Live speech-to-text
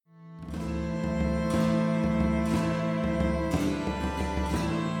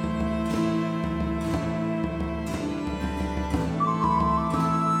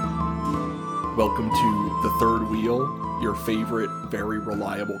Welcome to The Third Wheel, your favorite, very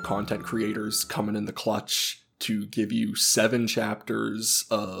reliable content creators coming in the clutch to give you 7 chapters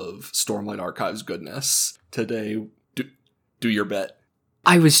of Stormlight Archives goodness. Today, do your bit.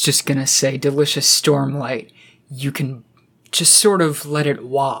 I was just gonna say, Delicious Stormlight, you can just sort of let it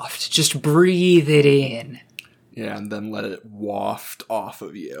waft. Just breathe it in. Yeah, and then let it waft off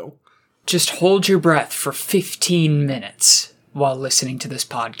of you. Just hold your breath for 15 minutes while listening to this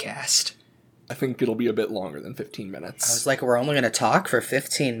podcast. I think it'll be a bit longer than 15 minutes. I was like, we're only going to talk for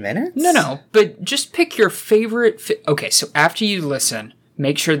 15 minutes? No, but just pick your favorite... Okay, so after you listen,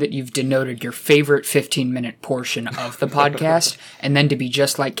 make sure that you've denoted your favorite 15-minute portion of the podcast, and then to be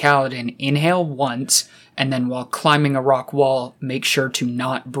just like Kaladin, inhale once, and then while climbing a rock wall, make sure to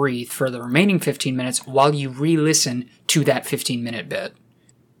not breathe for the remaining 15 minutes while you re-listen to that 15-minute bit.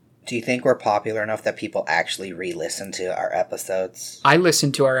 Do you think we're popular enough that people actually re-listen to our episodes? I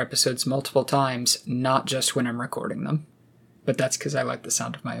listen to our episodes multiple times, not just when I'm recording them. But that's because I like the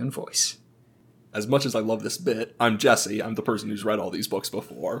sound of my own voice. As much as I love this bit, I'm Jesse. I'm the person who's read all these books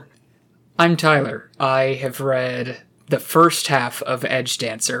before. I'm Tyler. I have read the first half of Edge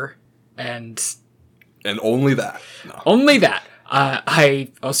Dancer, and only that. No. Only that.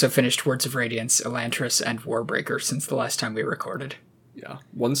 I also finished Words of Radiance, Elantris, and Warbreaker since the last time we recorded. Yeah.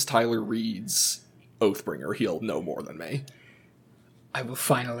 Once Tyler reads Oathbringer, he'll know more than me. I will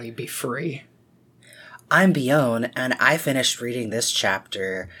finally be free. I'm Bione, and I finished reading this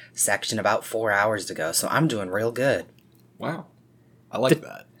chapter section about 4 hours ago, so I'm doing real good. Wow. I like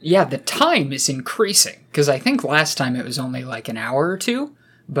that. Yeah, the time is increasing, because I think last time it was only like an hour or two,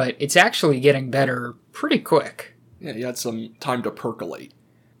 but it's actually getting better pretty quick. Yeah, you had some time to percolate.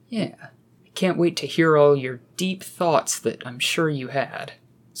 Yeah. Can't wait to hear all your deep thoughts that I'm sure you had.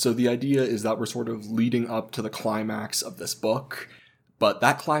 So the idea is that we're sort of leading up to the climax of this book, but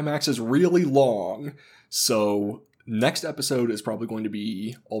that climax is really long, so next episode is probably going to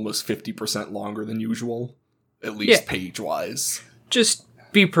be almost 50% longer than usual, at least page-wise. Just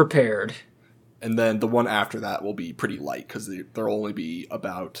be prepared. And then the one after that will be pretty light, because there'll only be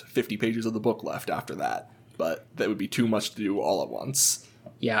about 50 pages of the book left after that, but that would be too much to do all at once.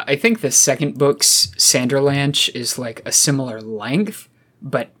 Yeah, I think the second book's Sanderlanche is like a similar length,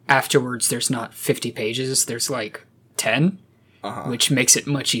 but afterwards there's not 50 pages, there's like 10, which makes it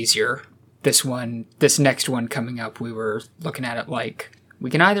much easier. This next one coming up, we were looking at it like, we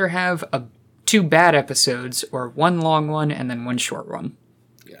can either have 2 bad episodes, or 1 long one, and then 1 short one.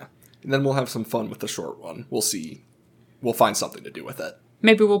 Yeah, and then we'll have some fun with the short one. We'll see. We'll find something to do with it.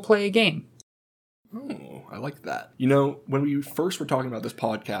 Maybe we'll play a game. Oh, I like that. You know, when we first were talking about this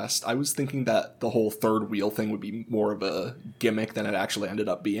podcast, I was thinking that the whole third wheel thing would be more of a gimmick than it actually ended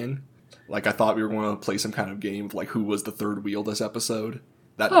up being. Like, I thought we were going to play some kind of game of, like, who was the third wheel this episode.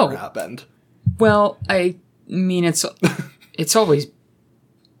 That never happened. Well, I mean, it's always...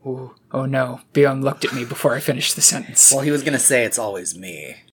 Ooh, oh no, Bjorn looked at me before I finished the sentence. Well, he was going to say it's always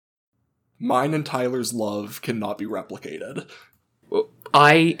me. Mine and Tyler's love cannot be replicated.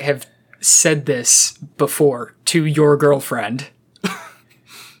 I have said this before to your girlfriend.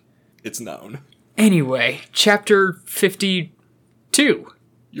 It's known. Anyway, chapter 52.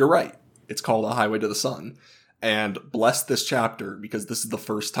 You're right. It's called A Highway to the Sun. And bless this chapter, because this is the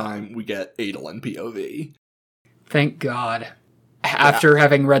first time we get Adolin POV. Thank God. After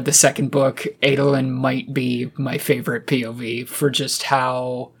having read the second book, Adolin might be my favorite POV for just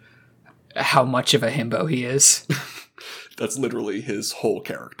how much of a himbo he is. That's literally his whole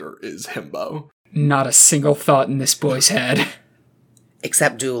character, is himbo. Not a single thought in this boy's head.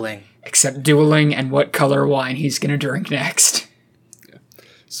 Except dueling. Except dueling and what color wine he's gonna drink next. Yeah.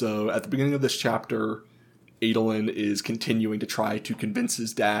 So, at the beginning of this chapter, Adolin is continuing to try to convince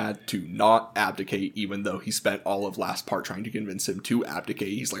his dad to not abdicate, even though he spent all of last part trying to convince him to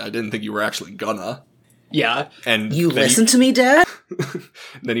abdicate. He's like, I didn't think you were actually gonna. Yeah. And you listen to me, Dad?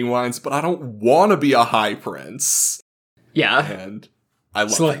 Then he whines, but I don't want to be a high prince. Yeah. And I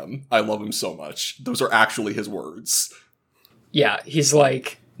love him. I love him so much. Those are actually his words. Yeah, he's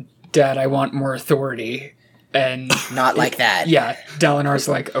like, Dad, I want more authority. And not like that. Yeah, Dalinar's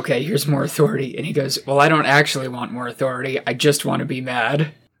like, okay, here's more authority. And he goes, well, I don't actually want more authority. I just want to be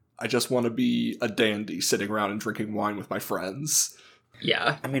mad. I just want to be a dandy sitting around and drinking wine with my friends.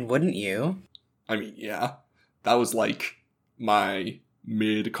 Yeah. I mean, wouldn't you? I mean, yeah. That was like my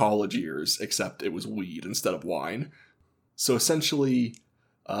mid-college years, except it was weed instead of wine. So essentially,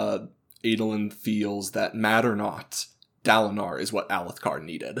 Adolin feels that mad or not, Dalinar is what Alethkar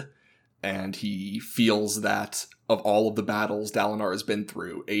needed. And he feels that of all of the battles Dalinar has been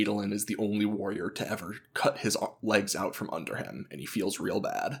through, Adolin is the only warrior to ever cut his legs out from under him, and he feels real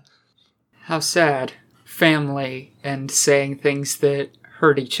bad. How sad. Family and saying things that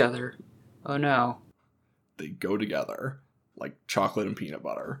hurt each other. Oh no. They go together, like chocolate and peanut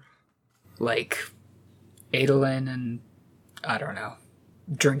butter. Like Adolin and, I don't know,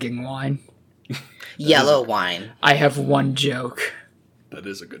 drinking wine. Yellow wine. I have one joke. That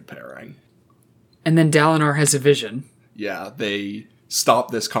is a good pairing. And then Dalinar has a vision. Yeah, they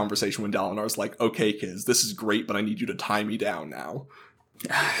stop this conversation when Dalinar's like, okay, kids, this is great, but I need you to tie me down now.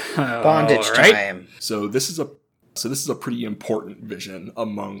 Bondage time. So this is a pretty important vision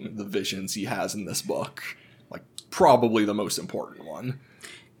among the visions he has in this book. Like, probably the most important one.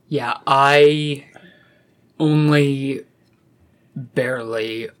 Yeah, I only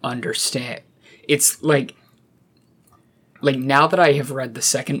barely understand. It's like now that I have read the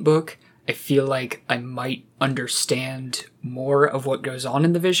second book, I feel like I might understand more of what goes on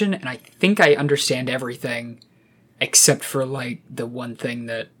in the vision, and I think I understand everything except for, like, the one thing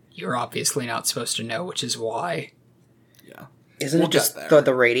that you're obviously not supposed to know, which is why. Yeah. Isn't it just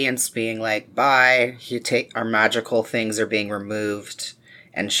the radiance being like, bye, you take our magical things are being removed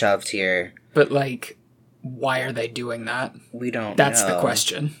and shoved here. But, like, why are they doing that? We don't That's know. the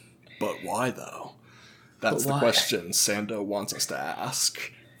question. But why, though? That's the question Sando wants us to ask.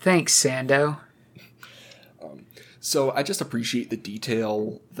 Thanks, Sando. So I just appreciate the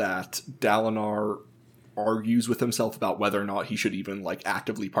detail that Dalinar argues with himself about whether or not he should even, like,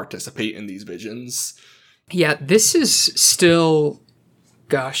 actively participate in these visions. Yeah, this is still...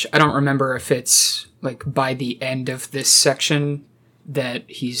 Gosh, I don't remember if it's, like, by the end of this section that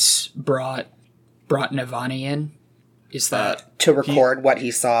he's brought Navani in. Is that... to record what he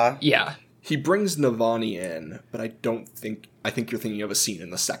saw? Yeah. He brings Navani in, but I think you're thinking of a scene in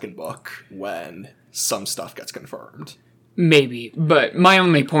the second book when some stuff gets confirmed. Maybe, but my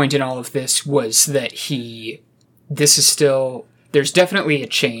only point in all of this was that this is still, there's definitely a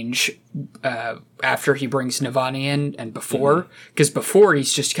change after he brings Navani in and before, because before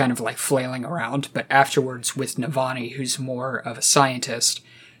he's just kind of like flailing around, but afterwards with Navani, who's more of a scientist,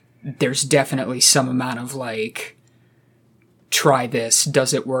 there's definitely some amount of like, try this,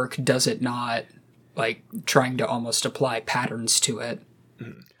 does it work, does it not, like trying to almost apply patterns to it.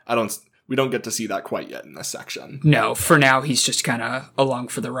 We don't get to see that quite yet in this section. No, for now he's just kind of along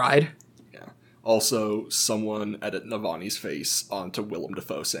for the ride. Yeah. Also, someone edit Navani's face onto Willem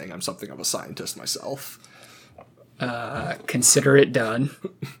Dafoe saying, I'm something of a scientist myself. Consider it done.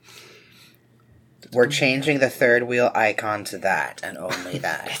 We're changing the third wheel icon to that, and only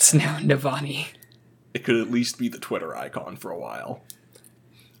that. It's now Navani. It could at least be the Twitter icon for a while.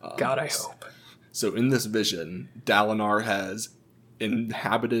 God, I hope. So in this vision, Dalinar has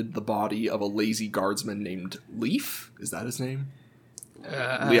inhabited the body of a lazy guardsman named Leaf. Is that his name?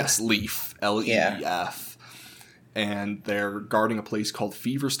 Yes, Leaf. Leef. Yeah. And they're guarding a place called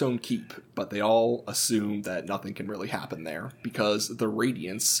Feverstone Keep, but they all assume that nothing can really happen there because the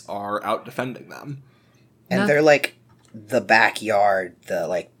Radiants are out defending them. And they're like the backyard, the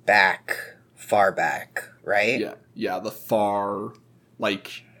like far back, right? Yeah, the far,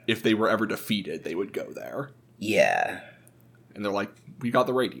 like, if they were ever defeated, they would go there. Yeah. And they're like, we got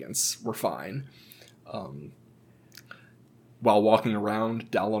the Radiants, we're fine. While walking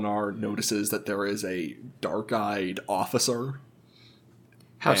around, Dalinar notices that there is a dark-eyed officer.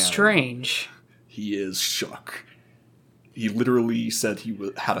 How strange. He is shook. He literally said he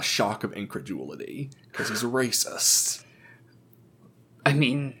had a shock of incredulity, because he's a racist. I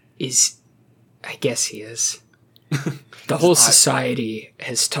mean, I guess he is. The whole society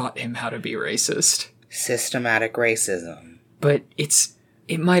has taught him how to be racist. Systematic racism. But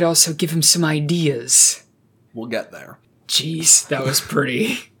it might also give him some ideas. We'll get there. Jeez, that was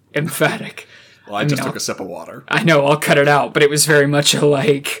pretty emphatic. Well, I just took a sip of water. I know, I'll cut it out, but it was very much a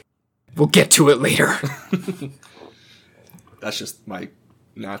like, we'll get to it later. That's just my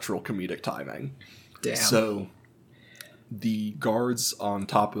natural comedic timing. Damn. So, the guards on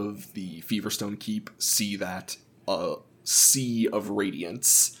top of the Feverstone Keep see that a sea of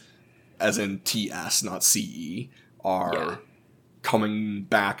radiants, as in TS, not CE, are coming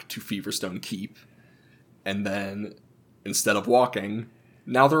back to Feverstone Keep. And then, instead of walking,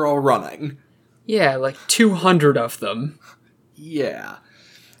 now they're all running. Yeah, like 200 of them. Yeah.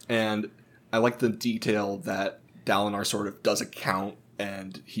 And I like the detail that Dalinar sort of does a count,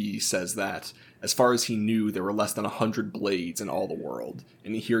 and he says that, as far as he knew, there were less than 100 blades in all the world.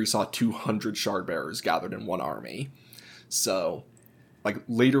 And here he saw 200 shardbearers gathered in one army. So, like,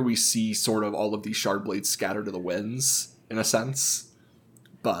 later we see sort of all of these shard blades scattered to the winds, in a sense.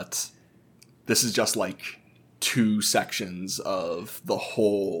 But this is just, like, 2 sections of the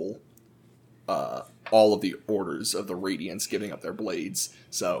whole all of the orders of the Radiants giving up their blades.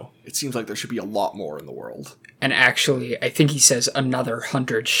 So it seems like there should be a lot more in the world. And actually, I think he says another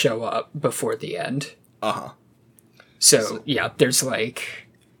 100 show up before the end. Uh-huh. So yeah, there's like...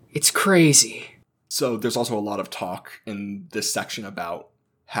 It's crazy. So there's also a lot of talk in this section about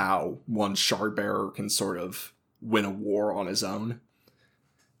how one Shardbearer can sort of win a war on his own.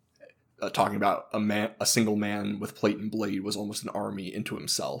 Talking about a single man with plate and blade was almost an army into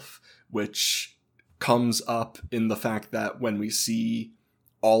himself, which comes up in the fact that when we see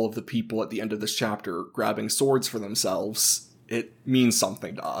all of the people at the end of this chapter grabbing swords for themselves, it means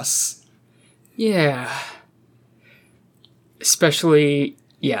something to us. Yeah. Especially,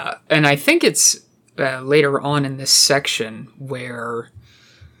 yeah. And I think it's later on in this section where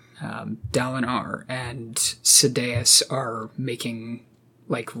Dalinar and Sadeas are making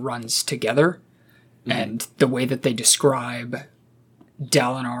like runs together, and the way that they describe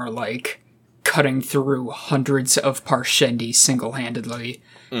Dalinar like cutting through hundreds of Parshendi single-handedly,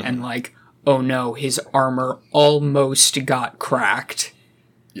 and like, oh no, his armor almost got cracked.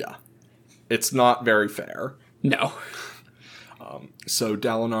 Yeah. It's not very fair. No. So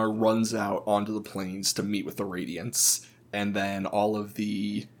Dalinar runs out onto the plains to meet with the Radiants, and then all of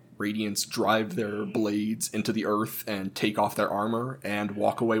the Radiants drive their blades into the earth and take off their armor and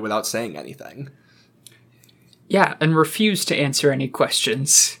walk away without saying anything. Yeah, and refuse to answer any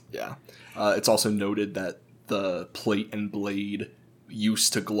questions. Yeah. It's also noted that the plate and blade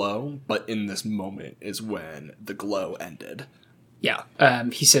used to glow, but in this moment is when the glow ended. Yeah,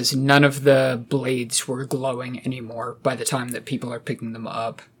 he says none of the blades were glowing anymore by the time that people are picking them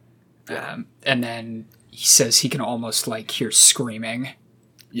up. Yeah. And then he says he can almost like hear screaming.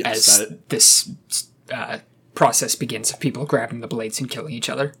 Yes, as this process begins of people grabbing the blades and killing each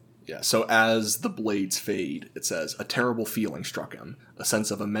other. Yeah, so as the blades fade, it says, a terrible feeling struck him, a sense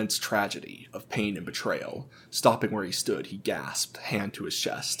of immense tragedy, of pain and betrayal. Stopping where he stood, he gasped, hand to his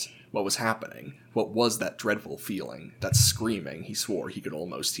chest. What was happening? What was that dreadful feeling? That screaming he swore he could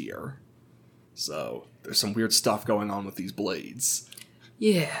almost hear. So, there's some weird stuff going on with these blades.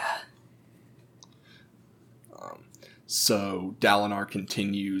 Yeah. So Dalinar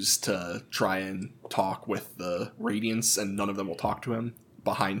continues to try and talk with the Radiants, and none of them will talk to him.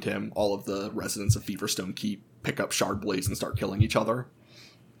 Behind him, all of the residents of Feverstone Keep pick up shard blades and start killing each other.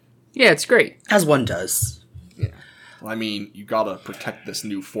 Yeah, it's great. As one does. Yeah. Well, I mean, you gotta protect this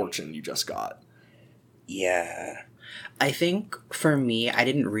new fortune you just got. Yeah. I think, for me, I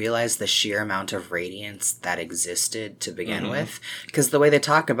didn't realize the sheer amount of radiance that existed to begin with. Because the way they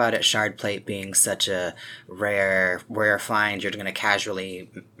talk about it, Shardplate being such a rare find, you're going to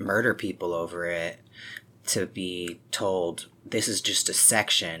casually murder people over it, to be told, this is just a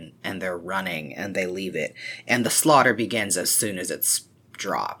section, and they're running, and they leave it. And the slaughter begins as soon as it's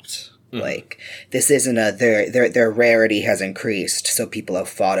dropped. Like, this isn't their rarity has increased, so people have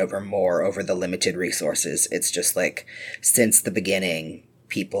fought over the limited resources. It's just like, since the beginning,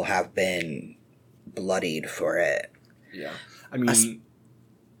 people have been bloodied for it. Yeah. I mean...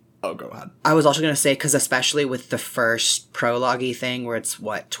 go ahead. I was also going to say, because especially with the first prologue-y thing, where it's,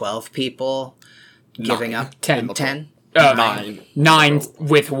 12 people giving up? 10. 10? 9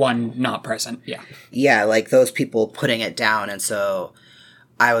 with one not present, yeah. Yeah, like, those people putting it down, and so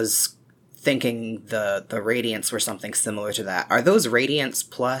I was thinking the Radiants were something similar to that. Are those Radiants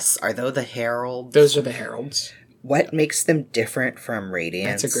plus? Are those the Heralds? Those are the Heralds. What makes them different from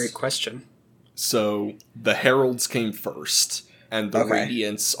Radiants? That's a great question. So, the Heralds came first, and the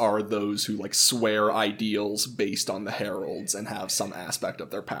Radiants are those who, like, swear ideals based on the Heralds and have some aspect of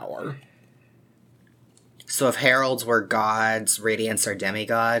their power. So if Heralds were gods, Radiants are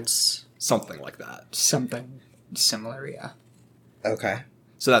demigods? Something like that. Something similar, yeah. Okay.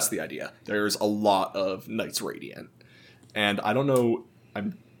 So that's the idea. There's a lot of Knights Radiant. And I don't know...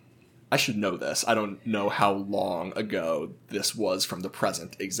 I should know this. I don't know how long ago this was from the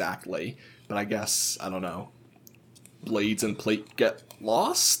present exactly. But I guess, I don't know. Blades and plate get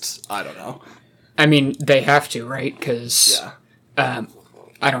lost? I don't know. I mean, they have to, right? Because... Yeah.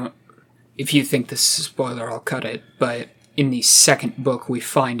 I don't... If you think this is a spoiler, I'll cut it. But in the second book, we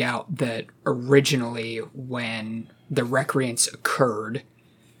find out that originally when the Recreants occurred...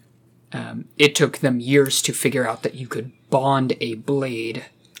 it took them years to figure out that you could bond a blade,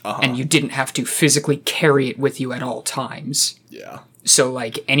 and you didn't have to physically carry it with you at all times. Yeah. So,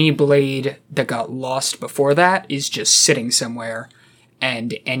 like, any blade that got lost before that is just sitting somewhere,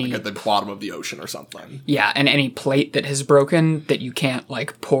 and any... Like at the bottom of the ocean or something. Yeah, and any plate that has broken that you can't,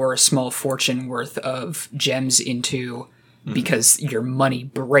 like, pour a small fortune worth of gems into because your money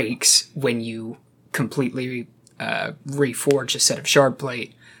breaks when you completely reforge a set of shard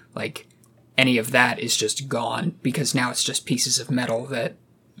plate. Like, any of that is just gone because now it's just pieces of metal that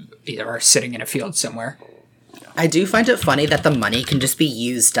are sitting in a field somewhere. I do find it funny that the money can just be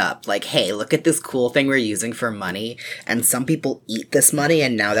used up. Like, hey, look at this cool thing we're using for money, and some people eat this money,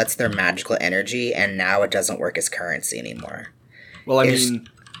 and now that's their magical energy, and now it doesn't work as currency anymore. Well, it's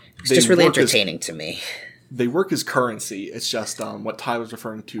just really entertaining to me. They work as currency. It's just what Tyler's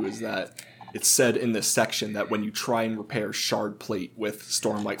referring to is that it's said in this section that when you try and repair shard plate with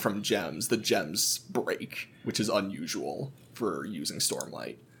Stormlight from gems, the gems break, which is unusual for using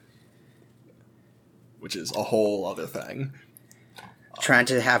Stormlight. Which is a whole other thing. Trying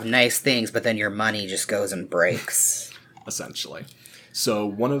to have nice things, but then your money just goes and breaks. Essentially. So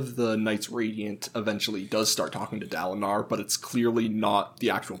one of the Knights Radiant eventually does start talking to Dalinar, but it's clearly not the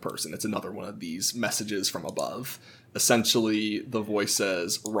actual person. It's another one of these messages from above. Essentially, the voice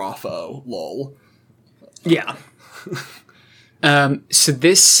says, Rapho, lol. Yeah. So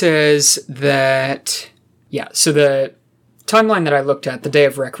this says that... Yeah, so the timeline that I looked at, the Day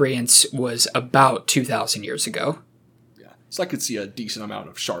of Recreance, was about 2,000 years ago. Yeah, so I could see a decent amount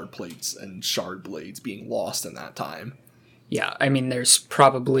of shard plates and shard blades being lost in that time. Yeah, I mean, there's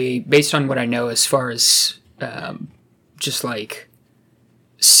probably, based on what I know as far as just like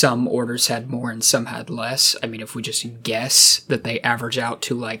some orders had more and some had less, I mean, if we just guess that they average out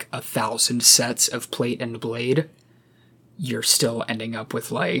to like 1,000 sets of plate and blade, you're still ending up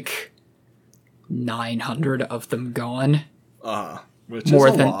with like 900 of them gone. Which more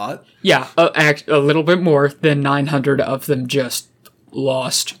is a lot. Yeah, a little bit more than 900 of them just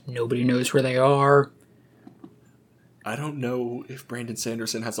lost. Nobody knows where they are. I don't know if Brandon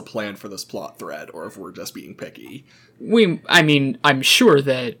Sanderson has a plan for this plot thread, or if we're just being picky. I'm sure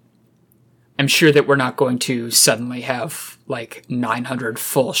that we're not going to suddenly have like 900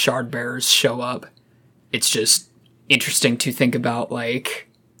 full shard bearers show up. It's just interesting to think about, like,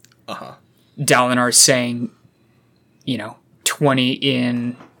 Dalinar saying, 20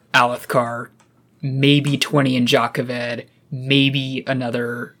 in Alethkar, maybe 20 in Jakaved, maybe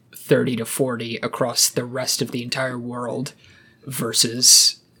another 30 to 40 across the rest of the entire world,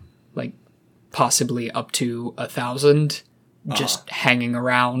 versus like possibly up to 1,000 just hanging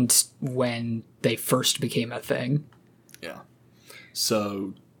around when they first became a thing. Yeah.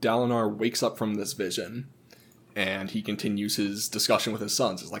 So Dalinar wakes up from this vision and he continues his discussion with his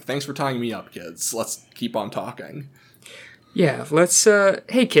sons. He's like, thanks for tying me up, kids. Let's keep on talking. Yeah, let's,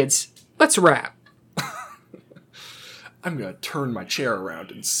 hey kids, let's rap. I'm gonna turn my chair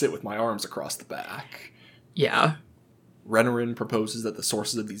around and sit with my arms across the back. Yeah. Renarin proposes that the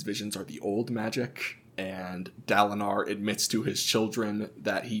sources of these visions are the old magic, and Dalinar admits to his children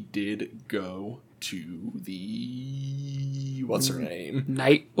that he did go to the... what's her name?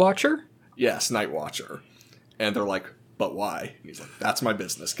 Night Watcher? Yes, Night Watcher. And they're like, but why? And he's like, that's my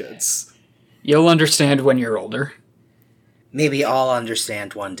business, kids. You'll understand when you're older. Maybe I'll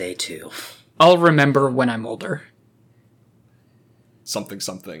understand one day, too. I'll remember when I'm older. Something,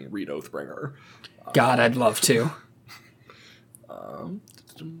 read Oathbringer. God, I'd love to.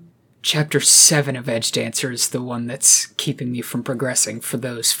 Chapter 7 of Edgedancer is the one that's keeping me from progressing for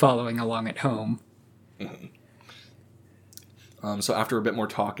those following along at home. Mm-hmm. So after a bit more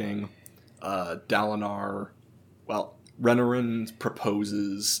talking, Renarin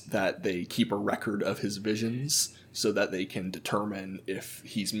proposes that they keep a record of his visions so that they can determine if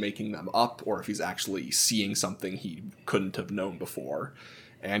he's making them up or if he's actually seeing something he couldn't have known before.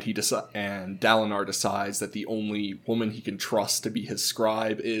 And Dalinar decides that the only woman he can trust to be his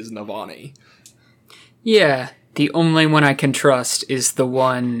scribe is Navani. Yeah, the only one I can trust is the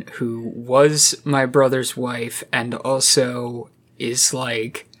one who was my brother's wife and also is,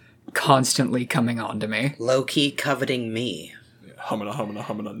 like, constantly coming on to me. Low-key coveting me.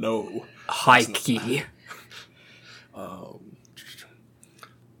 Humana, no. High-key.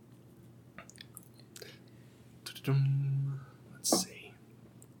 Let's see.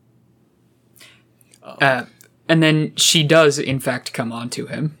 And then she does, in fact, come on to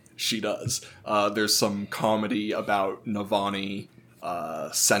him. She does. There's some comedy about Navani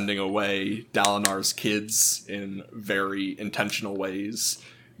sending away Dalinar's kids in very intentional ways,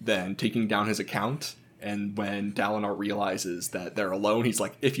 then taking down his account. And when Dalinar realizes that they're alone, he's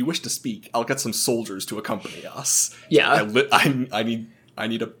like, if you wish to speak, I'll get some soldiers to accompany us. Yeah. I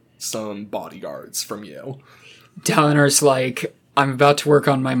need some bodyguards from you. Dalinar's like, I'm about to work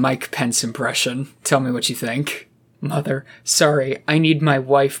on my Mike Pence impression. Tell me what you think. Mother, sorry, I need my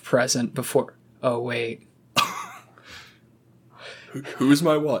wife present before... Oh, wait. Who's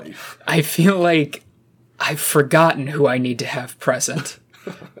my wife? I feel like I've forgotten who I need to have present.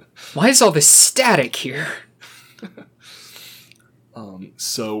 Why is all this static here?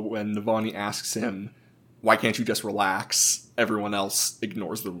 So when Navani asks him, why can't you just relax? Everyone else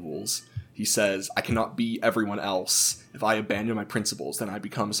ignores the rules. He says, I cannot be everyone else. If I abandon my principles, then I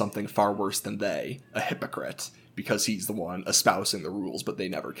become something far worse than they, a hypocrite, because he's the one espousing the rules, but they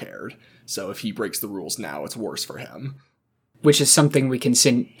never cared. So if he breaks the rules now, it's worse for him. Which is something we can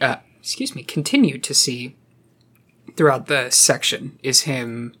continue to see throughout the section, is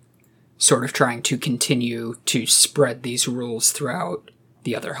him sort of trying to continue to spread these rules throughout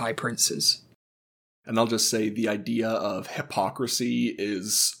the other High Princes. And I'll just say the idea of hypocrisy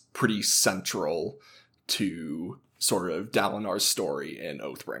is pretty central to sort of Dalinar's story in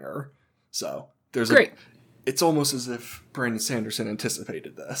Oathbringer. So there's Great. It's almost as if Brandon Sanderson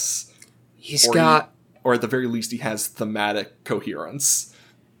anticipated this. Or at the very least, he has thematic coherence.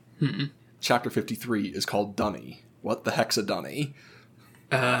 Chapter 53 is called Dunny. What the heck's a Dunny?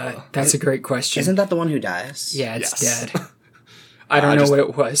 That's a great question. Isn't that the one who dies? Yeah, it's Yes. dead. I don't know what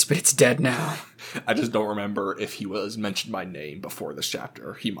it was, but it's dead now. I just don't remember if he was mentioned by name before this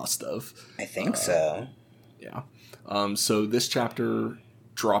chapter. He must have. I think so. Yeah. So this chapter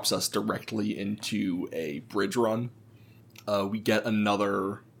drops us directly into a bridge run. We get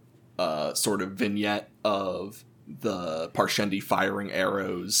another sort of vignette of the Parshendi firing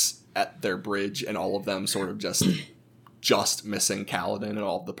arrows at their bridge, and all of them sort of just missing Kaladin, and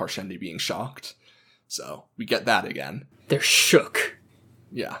all of the Parshendi being shocked. So we get that again. They're shook.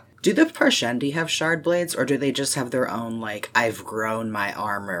 Yeah. Do the Parshendi have shard blades, or do they just have their own, like, I've grown my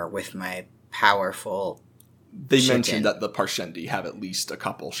armor with my powerful They chicken? mentioned that the Parshendi have at least a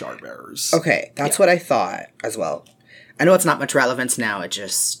couple shard bearers. Okay, that's what I thought as well. I know it's not much relevance now, it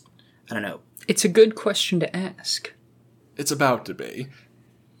just, I don't know. It's a good question to ask. It's about to be.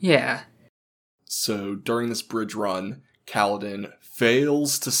 Yeah. So during this bridge run, Kaladin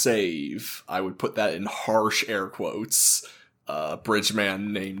fails to save, I would put that in harsh air quotes, a bridge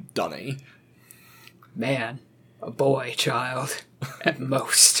man named Dunny. Man, a boy child, at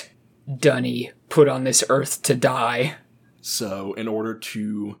most. Dunny, put on this earth to die. So in order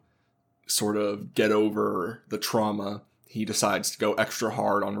to sort of get over the trauma, he decides to go extra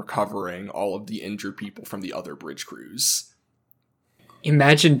hard on recovering all of the injured people from the other bridge crews.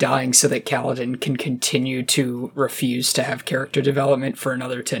 Imagine dying so that Kaladin can continue to refuse to have character development for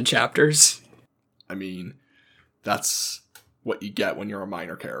another 10 chapters. I mean, that's what you get when you're a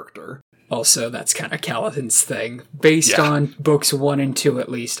minor character. Also, that's kind of Kaladin's thing. Based on books 1 and 2 at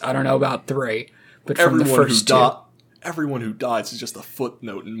least. I don't know about 3, but from the first 2. Everyone who dies is just a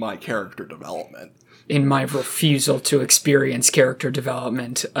footnote in my character development. In my refusal to experience character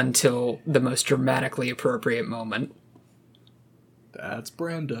development until the most dramatically appropriate moment. That's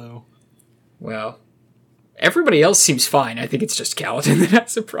Brando. Well, everybody else seems fine. I think it's just Kaladin that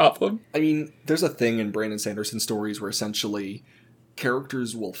has a problem. I mean, there's a thing in Brandon Sanderson stories where essentially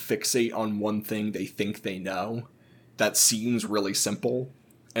characters will fixate on one thing they think they know that seems really simple,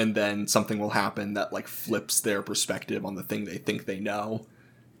 and then something will happen that like flips their perspective on the thing they think they know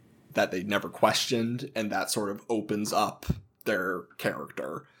that they never questioned, and that sort of opens up their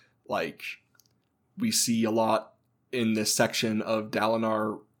character. Like, we see a lot in this section of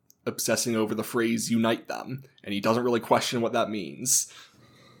Dalinar obsessing over the phrase unite them, and he doesn't really question what that means.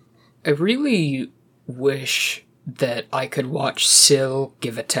 I really wish that I could watch Syl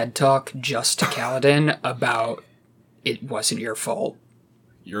give a TED Talk just to Kaladin about it wasn't your fault.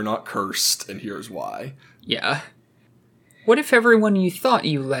 You're not cursed, and here's why. Yeah. What if everyone you thought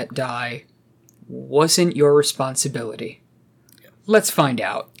you let die wasn't your responsibility? Yeah. Let's find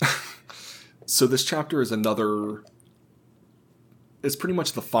out. So this chapter is it's pretty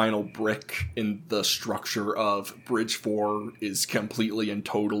much the final brick in the structure of Bridge 4 is completely and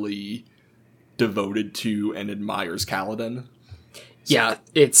totally devoted to and admires Kaladin. Yeah,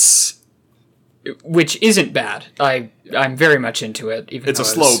 which isn't bad. I'm very much into it. It's a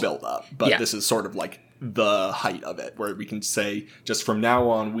slow build-up, but this is sort of like the height of it, where we can say, just from now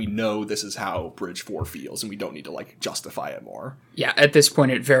on, we know this is how Bridge 4 feels, and we don't need to, like, justify it more. Yeah, at this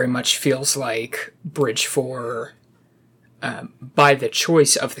point, it very much feels like Bridge 4, by the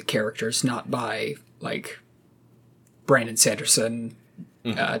choice of the characters, not by, like, Brandon Sanderson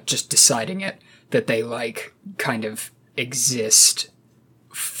just deciding it, that they, like, kind of exist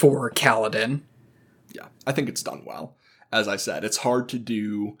for Kaladin. Yeah, I think it's done well. As I said, it's hard to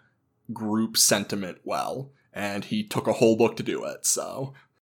do group sentiment well, and he took a whole book to do it, so...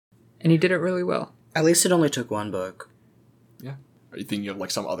 And he did it really well. At least it only took one book. Yeah. Are you thinking of,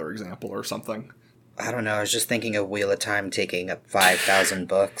 like, some other example or something? I don't know, I was just thinking of Wheel of Time taking up 5,000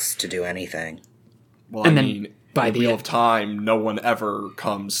 books to do anything. Well, I mean, by the Wheel of Time, no one ever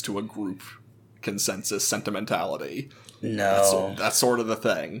comes to a group consensus sentimentality. No. That's sort of the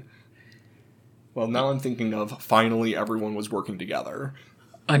thing. Well, now I'm thinking of finally everyone was working together.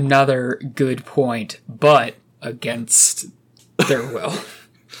 Another good point, but against their will.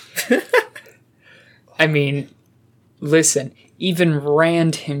 I mean, listen, even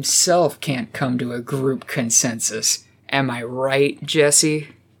Rand himself can't come to a group consensus. Am I right, Jesse?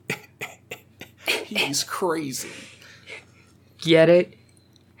 He's crazy. Get it?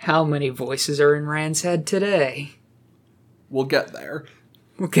 How many voices are in Rand's head today? We'll get there.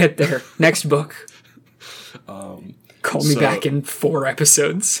 We'll get there. Next book. Call me back in 4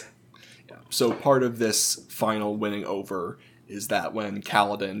 episodes. So part of this final winning over is that when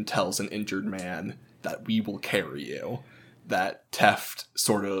Kaladin tells an injured man that we will carry you, that Teft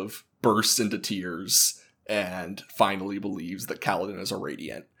sort of bursts into tears and finally believes that Kaladin is a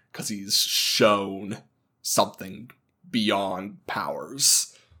Radiant because he's shown something beyond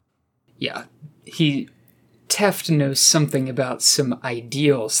powers. Yeah, Teft knows something about some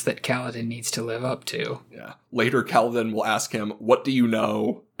ideals that Kaladin needs to live up to. Yeah. Later, Kaladin will ask him, what do you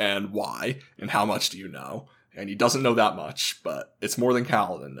know and why? And how much do you know? And he doesn't know that much, but it's more than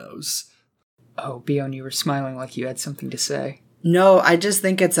Kaladin knows. Oh, Bion, you were smiling like you had something to say. No, I just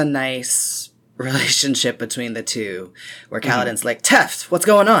think it's a nice relationship between the two, where Kaladin's like, Teft, what's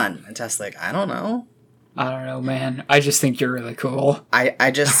going on? And Teft's like, I don't know. I don't know, man. I just think you're really cool.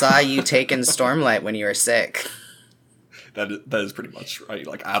 I just saw you taking Stormlight when you were sick. That is pretty much right.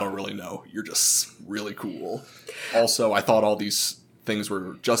 Like, I don't really know. You're just really cool. Also, I thought all these things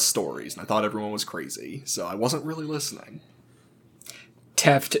were just stories, and I thought everyone was crazy, so I wasn't really listening.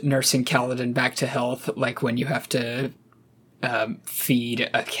 Teft nursing Kaladin back to health, like when you have to feed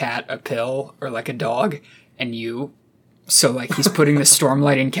a cat a pill, or like a dog, and you... So, like, he's putting the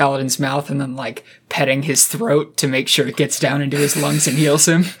Stormlight in Kaladin's mouth and then, like, petting his throat to make sure it gets down into his lungs and heals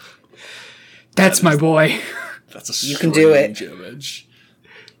him. That's my boy. That's a you can do it. Image.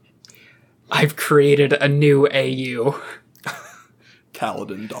 I've created a new AU.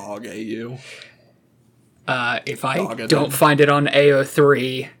 Kaladin Dog AU. If I don't find it on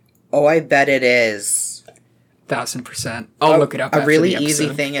AO3... Oh, I bet it is. 1000%. I'll look it up after a really the episode. easy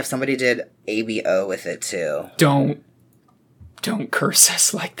thing if somebody did ABO with it, too. Don't curse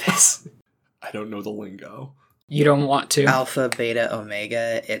us like this. I don't know the lingo. You don't want to. Alpha, Beta,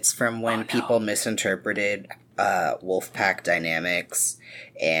 Omega. It's from when people misinterpreted Wolfpack dynamics,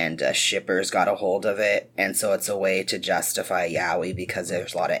 and shippers got a hold of it, and so it's a way to justify yaoi because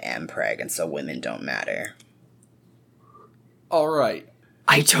there's a lot of mpreg, and so women don't matter. Alright.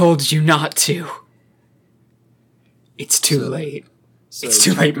 I told you not to. It's too late. It's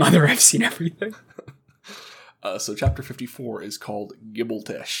too late, Mother. I've seen everything. So chapter 54 is called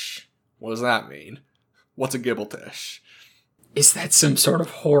Gibbletish. What does that mean? What's a Gibbletish? Is that some sort of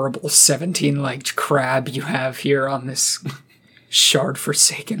horrible 17-legged crab you have here on this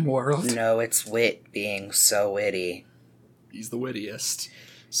shard-forsaken world? No, it's Wit being so witty. He's the wittiest.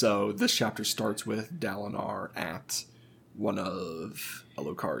 So this chapter starts with Dalinar at one of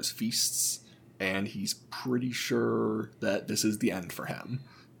Alucard's feasts, and he's pretty sure that this is the end for him.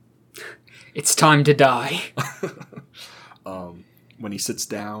 It's time to die. When he sits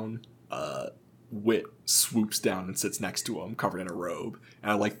down, Wit swoops down and sits next to him, covered in a robe.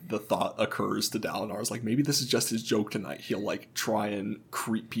 And I like the thought occurs to Dalinar, is like, maybe this is just his joke tonight. He'll, like, try and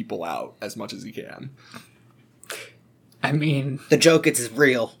creep people out as much as he can. I mean... The joke is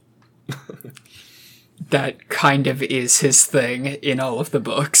real. That kind of is his thing in all of the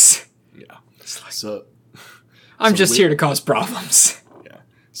books. Yeah. So I'm just here to cause problems.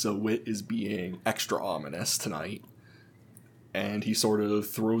 So Wit is being extra ominous tonight, and he sort of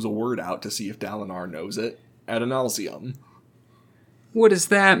throws a word out to see if Dalinar knows it. Adonalsium. What does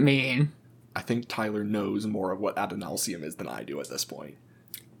that mean? I think Tyler knows more of what Adonalsium is than I do at this point.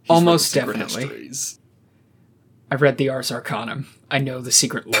 Almost definitely. Histories. I read the Ars Arcanum. I know the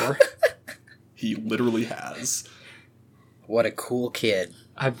secret lore. He literally has. What a cool kid.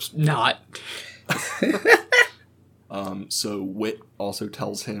 I'm not. So Wit also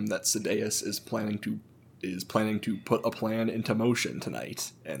tells him that Sadeas is planning to put a plan into motion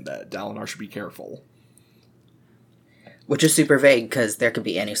tonight, and that Dalinar should be careful. Which is super vague, because there could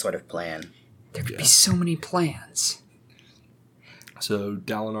be any sort of plan. There could be so many plans. So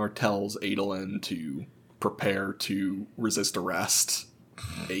Dalinar tells Adolin to prepare to resist arrest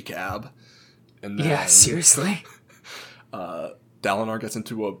ACAB. And then, yeah, seriously? Dalinar gets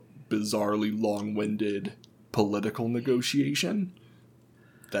into a bizarrely long-winded political negotiation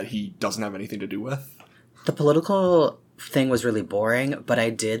that he doesn't have anything to do with. The political thing was really boring, but I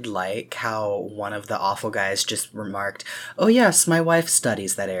did like how one of the awful guys just remarked, "Oh yes, my wife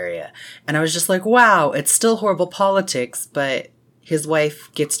studies that area." And I was just like, wow, it's still horrible politics, but his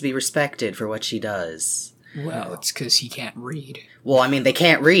wife gets to be respected for what she does. Well, it's because he can't read. Well, I mean, they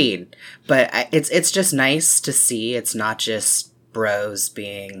can't read, but it's just nice to see it's not just bros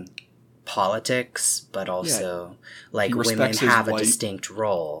being politics, but also, like, women have a distinct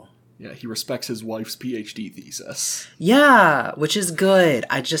role. Yeah, he respects his wife's PhD thesis. Yeah, which is good.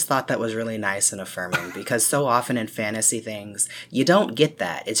 I just thought that was really nice and affirming, because so often in fantasy things, you don't get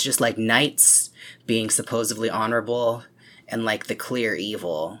that. It's just like knights being supposedly honorable and like the clear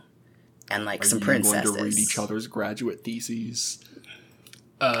evil and like some princesses. Going to read each other's graduate theses?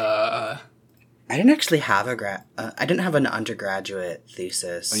 I didn't actually have I didn't have an undergraduate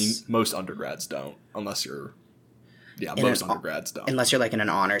thesis. I mean, most undergrads don't, unless you're... Yeah, most undergrads don't. Unless you're like in an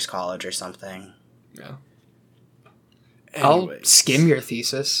honors college or something. Yeah. Anyways. I'll skim your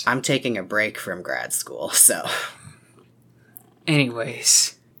thesis. I'm taking a break from grad school, so...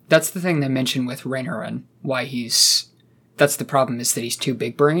 Anyways, that's the thing they mention with Reynard, why he's... That's the problem, is that he's too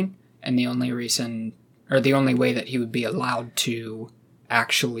big brain, and the only reason... Or the only way that he would be allowed to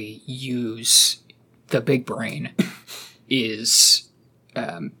actually use the big brain is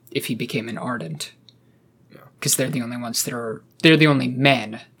if he became an Ardent. Because they're the only ones that are... They're the only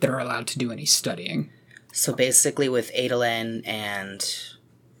men that are allowed to do any studying. So basically with Adolin and...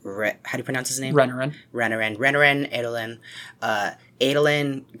 how do you pronounce his name? Reynard, Adolin.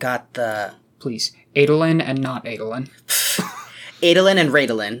 Adolin got the... Please. Adolin and not Adolin. Adolin and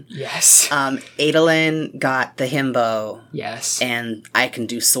Radolin. Yes. Adolin got the himbo. Yes. And I can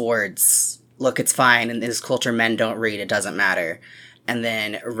do swords. Look, it's fine. In this culture, men don't read. It doesn't matter. And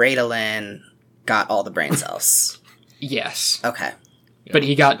then Radolin... got all the brain cells. Yes. Okay. Yeah. But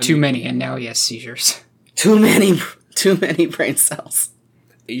he got too many, and now he has seizures. Too many brain cells.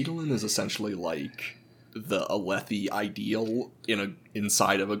 Adolin is essentially like the Alethi ideal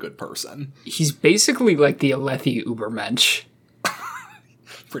inside of a good person. He's basically like the Alethi Ubermensch.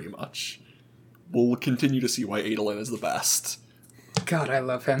 Pretty much. We'll continue to see why Adolin is the best. God, I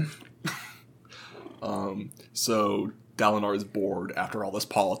love him. So... Dalinar is bored after all this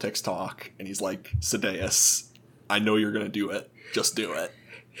politics talk, and he's like, Sadeas, I know you're gonna do it. Just do it.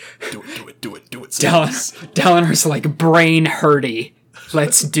 Do it, Sadeas. Dalinar's like, brain hurty.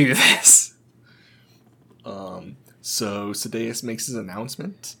 Let's do this. So Sadeas makes his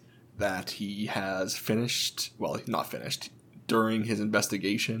announcement that he has finished, well, not finished, during his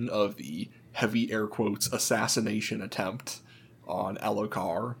investigation of the heavy air quotes assassination attempt on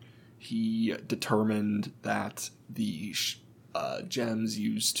Elhokar. He determined that the gems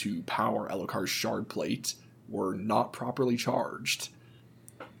used to power Elhokar's shard plate were not properly charged.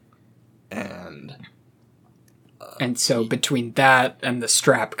 And so between that and the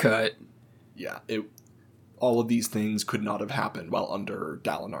strap cut... Yeah, all of these things could not have happened while under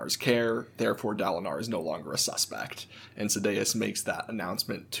Dalinar's care, therefore Dalinar is no longer a suspect. And Sadeas makes that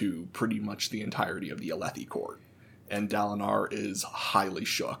announcement to pretty much the entirety of the Alethi court. And Dalinar is highly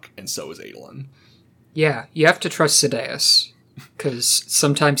shook, and so is Adolin. Yeah, you have to trust Sadeas, because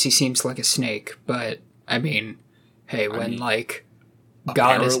sometimes he seems like a snake, but, I mean, hey,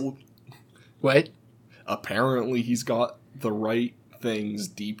 God is... What? Apparently he's got the right things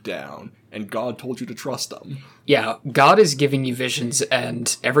deep down, and God told you to trust him. Yeah, God is giving you visions,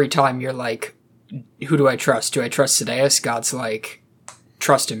 and every time you're like, who do I trust? Do I trust Sadeas? God's like,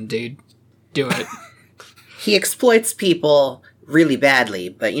 trust him, dude. Do it. He exploits people really badly,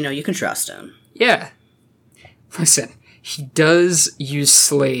 but, you can trust him. Yeah. Listen, he does use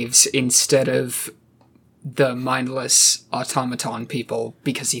slaves instead of the mindless automaton people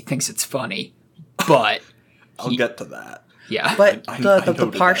because he thinks it's funny, but... I'll get to that. Yeah. But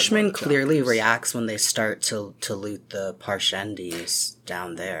the Parshmen clearly reacts when they start to loot the Parshendis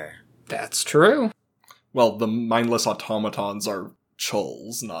down there. That's true. Well, the mindless automatons are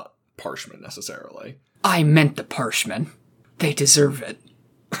chulls, not Parshmen necessarily. I meant the Parshmen. They deserve it.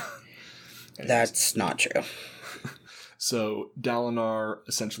 That's not true. So Dalinar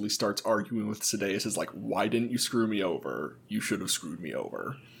essentially starts arguing with Sadeas, is like, why didn't you screw me over? You should have screwed me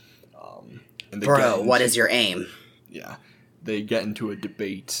over. Bro, what is your aim? Yeah. They get into a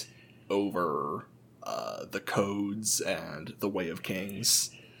debate over the codes and the Way of Kings.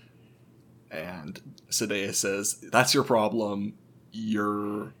 And Sadeas says, that's your problem.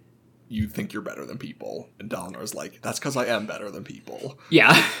 You think you're better than people. And Dalinar's like, that's because I am better than people.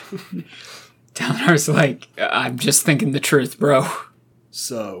 Yeah. Dalinar's like, I'm just thinking the truth, bro.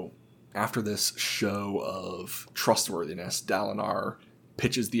 So, after this show of trustworthiness, Dalinar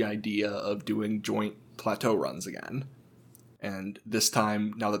pitches the idea of doing joint plateau runs again. And this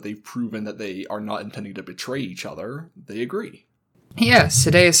time, now that they've proven that they are not intending to betray each other, they agree. Yeah,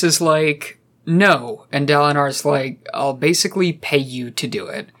 Sadeas is like, no. And Dalinar's like, I'll basically pay you to do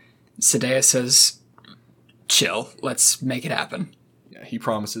it. Sadeas says, chill, let's make it happen. Yeah, he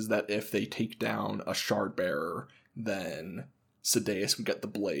promises that if they take down a shard bearer, then Sadeas would get the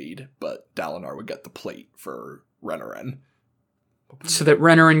blade, but Dalinar would get the plate for Renarin. So that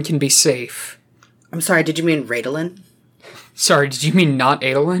Renarin can be safe. I'm sorry, did you mean Radolin? Sorry, did you mean not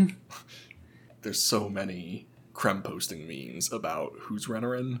Adolin? There's so many Krem posting memes about who's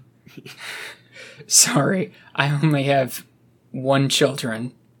Renarin. Sorry, I only have one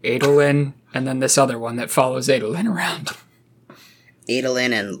children, Adolin, and then this other one that follows Adolin around.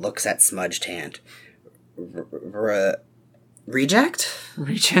 Adolin and looks at smudged hand. Reject?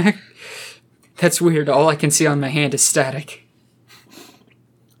 Reject? That's weird. All I can see on my hand is static.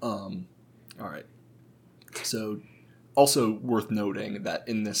 Alright. So, also worth noting that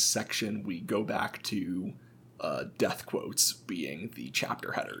in this section we go back to death quotes being the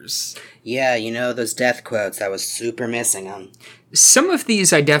chapter headers. Yeah, those death quotes, I was super missing them. Some of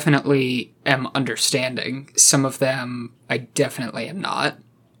these I definitely am understanding. Some of them I definitely am not.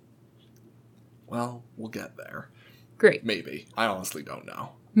 Well, we'll get there. Great. Maybe. I honestly don't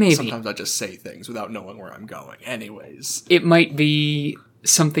know. Maybe. Sometimes I just say things without knowing where I'm going. Anyways. It might be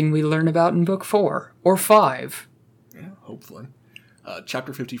something we learn about in book 4 or 5. Yeah, hopefully.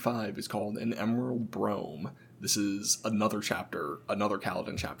 Chapter 55 is called An Emerald Brome. This is another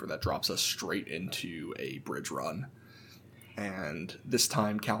Kaladin chapter that drops us straight into a bridge run. And this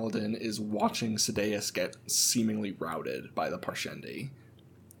time Kaladin is watching Sadeas get seemingly routed by the Parshendi.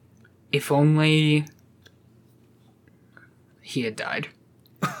 If only he had died.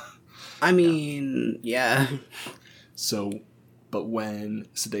 I mean, yeah. So, but when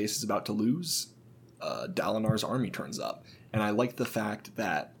Sadeas is about to lose, Dalinar's army turns up. And I like the fact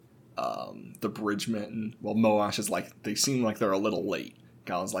that the bridgemen, Moash is like, they seem like they're a little late.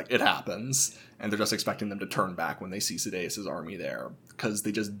 Kaladin's like, it happens. And they're just expecting them to turn back when they see Sadeas' army there. Because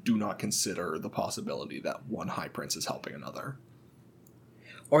they just do not consider the possibility that one High Prince is helping another.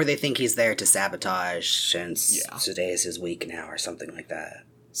 Or they think he's there to sabotage since Sadeas is weak now or something like that.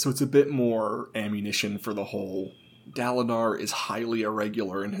 So it's a bit more ammunition for the whole Dalinar is highly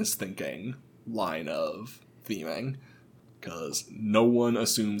irregular in his thinking line of theming. Because no one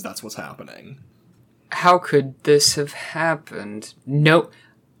assumes that's what's happening. How could this have happened? No,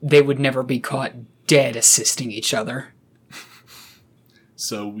 they would never be caught dead assisting each other.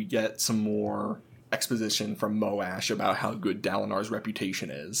 So we get some more exposition from Moash about how good Dalinar's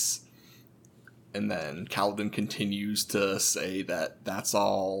reputation is. And then Kaladin continues to say that that's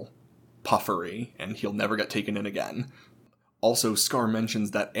all puffery, and he'll never get taken in again. Also, Scar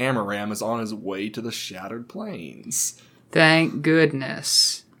mentions that Amaram is on his way to the Shattered Plains. Thank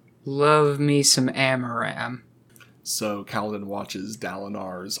goodness. Love me some Amaram. So Kaladin watches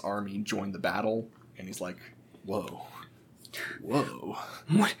Dalinar's army join the battle, and he's like, whoa. Whoa.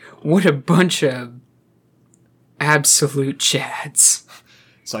 What a bunch of absolute chads.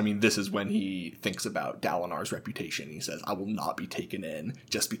 So, I mean, this is when he thinks about Dalinar's reputation. He says, I will not be taken in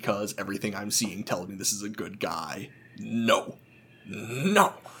just because everything I'm seeing tells me this is a good guy. No.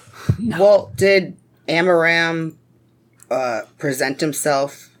 Well, did Amaram present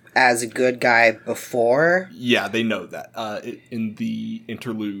himself as a good guy before? Yeah, they know that. In the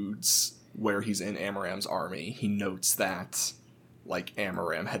interludes where he's in Amaram's army, he notes that,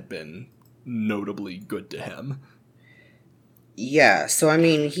 Amaram had been notably good to him. Yeah, so I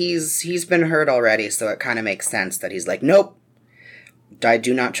mean, he's been hurt already, so it kind of makes sense that he's like, nope, I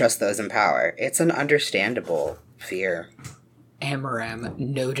do not trust those in power. It's an understandable fear. Amaram,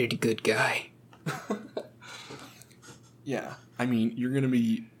 noted good guy. Yeah, I mean, you're going to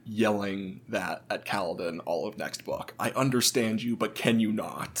be yelling that at Kaladin all of next book. I understand you, but can you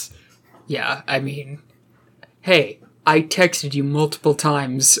not? Yeah, I mean, hey, I texted you multiple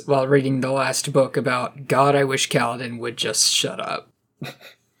times while reading the last book about, God, I wish Kaladin would just shut up.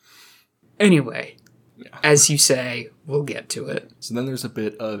 Anyway, as you say, we'll get to it. So then there's a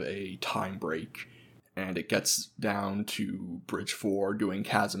bit of a time break, and it gets down to Bridge 4 doing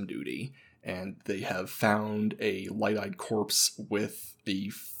chasm duty, and they have found a light-eyed corpse with a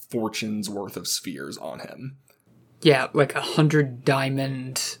fortune's worth of spheres on him. Yeah, 100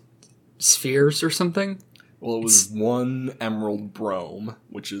 diamond spheres or something? Well, it was one emerald brome,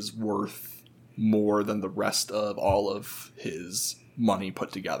 which is worth more than the rest of all of his money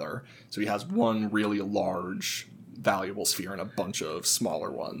put together. So he has one really large, valuable sphere and a bunch of smaller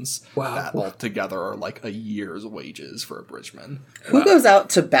ones. Wow. That all together are like a year's wages for a bridgeman. Who goes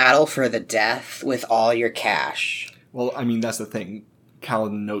out to battle for the death with all your cash? Well, I mean, that's the thing.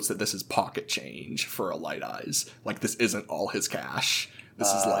 Kaladin notes that this is pocket change for a Light Eyes. Like, this isn't all his cash.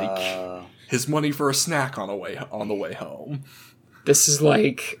 This is like his money for a snack on the way home. This is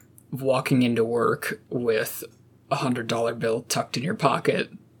like walking into work with a $100 bill tucked in your pocket.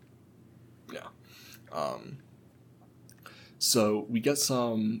 Yeah. So we get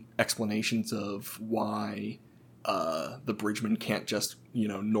some explanations of why the Bridgemen can't just,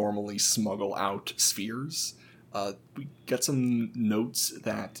 normally smuggle out spheres. We get some notes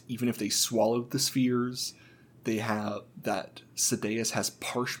that even if they swallowed the spheres, they have that Sadeas has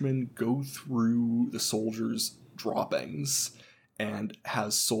Parshmen go through the soldiers' droppings and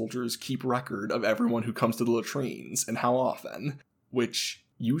has soldiers keep record of everyone who comes to the latrines and how often, which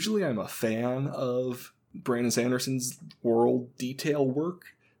usually I'm a fan of Brandon Sanderson's world detail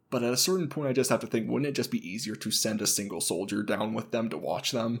work, but at a certain point I just have to think, wouldn't it just be easier to send a single soldier down with them to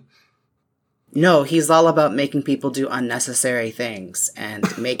watch them? No, he's all about making people do unnecessary things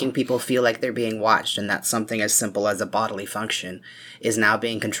and making people feel like they're being watched, and that something as simple as a bodily function is now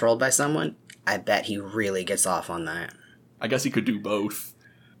being controlled by someone. I bet he really gets off on that. I guess he could do both.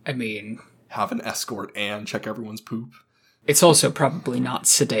 I mean, have an escort and check everyone's poop. It's also probably not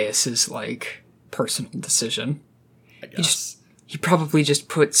Sadeas's, personal decision. I guess. He probably just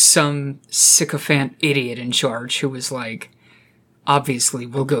put some sycophant idiot in charge who was like, obviously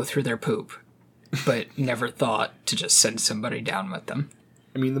we'll go through their poop, but never thought to just send somebody down with them.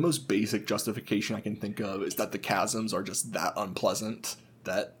 I mean, the most basic justification I can think of is that the chasms are just that unpleasant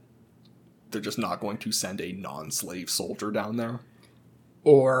that they're just not going to send a non-slave soldier down there.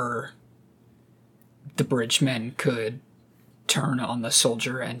 Or the Bridgemen could turn on the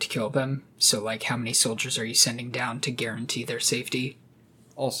soldier and kill them. So, how many soldiers are you sending down to guarantee their safety?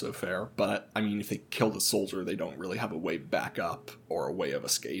 Also fair, but, I mean, if they kill the soldier, they don't really have a way back up or a way of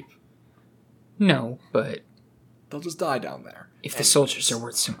escape. No, but they'll just die down there. If the soldiers are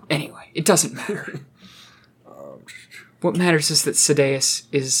worth some... Anyway, it doesn't matter. What matters is that Sadeas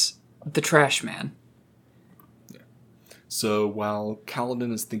is the trash man. Yeah. So while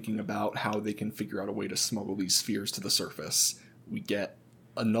Kaladin is thinking about how they can figure out a way to smuggle these spheres to the surface, we get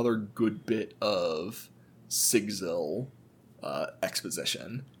another good bit of Sigzil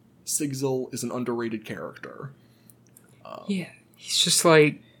exposition. Sigzil is an underrated character. Yeah, he's just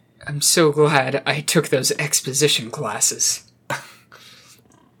like, I'm so glad I took those exposition classes.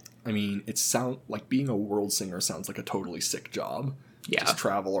 I mean, being a world singer sounds like a totally sick job. Yeah. Just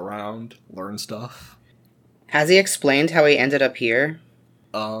travel around, learn stuff. Has he explained how he ended up here?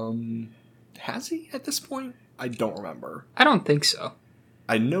 Has he at this point? I don't remember. I don't think so.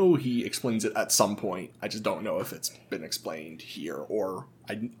 I know he explains it at some point. I just don't know if it's been explained here, or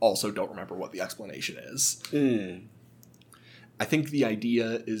I also don't remember what the explanation is. I think the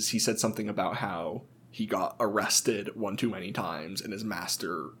idea is he said something about how he got arrested one too many times and his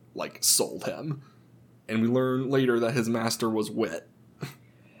master, sold him. And we learn later that his master was Wit.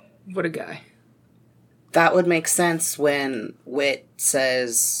 What a guy. That would make sense when Wit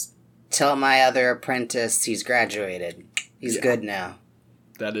says, "Tell my other apprentice he's graduated. He's good now."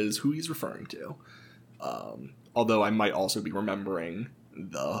 That is who he's referring to. Although I might also be remembering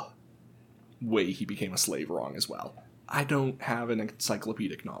the way he became a slave wrong as well. I don't have an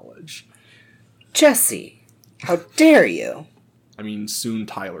encyclopedic knowledge. Jesse, how dare you? I mean, soon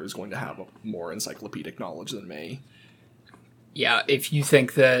Tyler is going to have more encyclopedic knowledge than me. Yeah, if you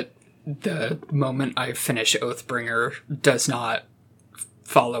think that the moment I finish Oathbringer does not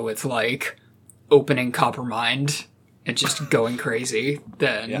follow with, opening Coppermind and just going crazy,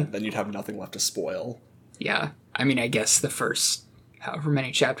 then... Yeah, then you'd have nothing left to spoil. Yeah, I mean, I guess the first however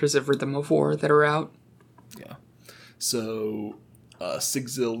many chapters of Rhythm of War that are out. Yeah. So,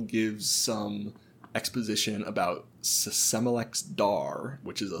 Sigzil gives some exposition about Sesemelex Dar,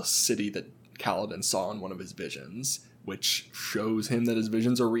 which is a city that Kaladin saw in one of his visions, which shows him that his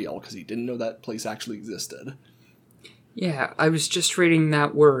visions are real, because he didn't know that place actually existed. Yeah, I was just reading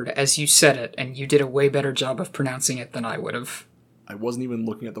that word as you said it, and you did a way better job of pronouncing it than I would have. I wasn't even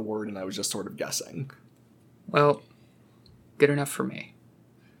looking at the word, and I was just sort of guessing. Well, good enough for me.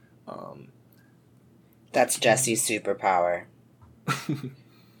 That's Jesse's superpower.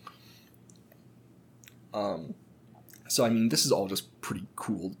 So, I mean, this is all just pretty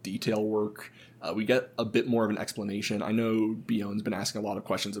cool detail work. We get a bit more of an explanation. I know Bion's been asking a lot of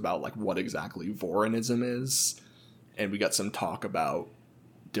questions about, what exactly Vorinism is. And we got some talk about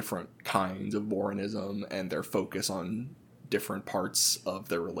different kinds of Vorinism and their focus on different parts of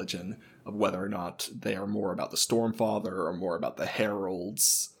their religion, of whether or not they are more about the Stormfather or more about the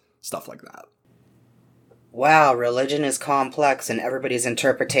Heralds, stuff like that. Wow, religion is complex and everybody's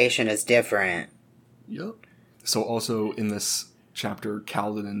interpretation is different. Yep. So also in this chapter,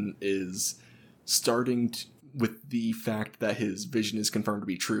 Kaladin is starting with the fact that his vision is confirmed to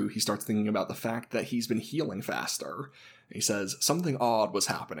be true. He starts thinking about the fact that he's been healing faster. He says something odd was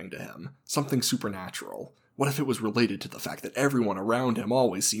happening to him, something supernatural. What if it was related to the fact that everyone around him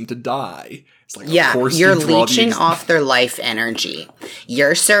always seemed to die? It's like, yeah, of course you're leeching off their life energy.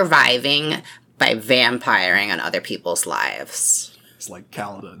 You're surviving by vampiring on other people's lives. It's like,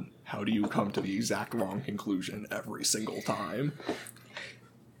 Kaladin, how do you come to the exact wrong conclusion every single time?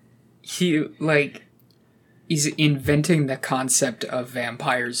 He's inventing the concept of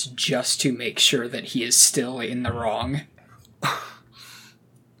vampires just to make sure that he is still in the wrong.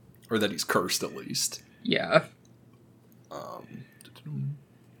 Or that he's cursed, at least. Yeah.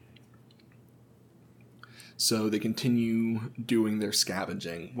 So they continue doing their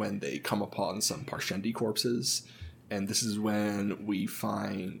scavenging when they come upon some Parshendi corpses. And this is when we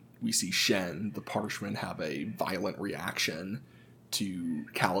see Shen, the Parshman, have a violent reaction to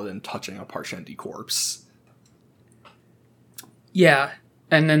Kaladin touching a Parshendi corpse. Yeah,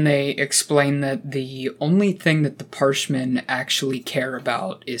 and then they explain that the only thing that the Parshmen actually care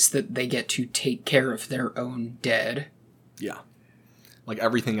about is that they get to take care of their own dead. Yeah. Like,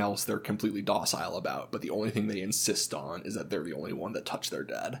 everything else they're completely docile about, but the only thing they insist on is that they're the only one that touched their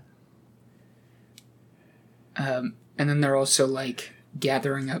dead. And then they're also,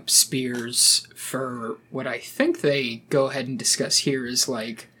 gathering up spears for what I think they go ahead and discuss here is,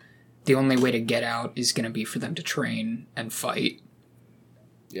 the only way to get out is going to be for them to train and fight.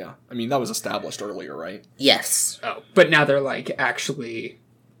 Yeah. I mean, that was established earlier, right? Yes. Oh, but now they're, actually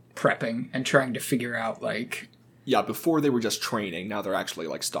prepping and trying to figure out, Yeah, before they were just training, now they're actually,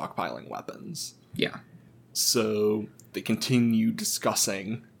 stockpiling weapons. Yeah. So they continue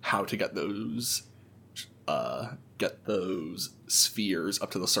discussing how to get those spheres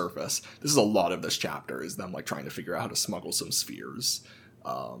up to the surface. This is a lot of this chapter, is them, trying to figure out how to smuggle some spheres.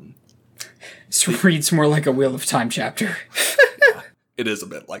 This reads more like a Wheel of Time chapter. Yeah, it is a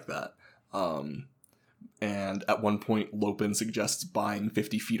bit like that. And at one point, Lopin suggests buying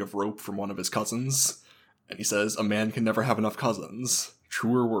 50 feet of rope from one of his cousins. And he says, a man can never have enough cousins.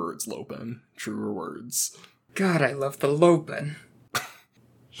 Truer words, Lopin. Truer words. God, I love the Lopin.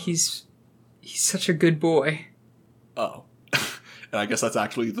 He's such a good boy. Oh. And I guess that's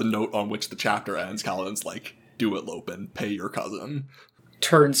actually the note on which the chapter ends. Kaladin's like, do it, Lopin. Pay your cousin.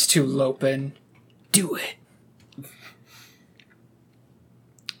 Turns to Lopin. Do it.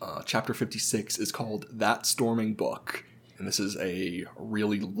 Chapter 56 is called That Storming Book. And this is a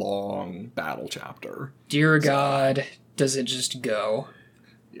really long battle chapter. Dear God, does it just go?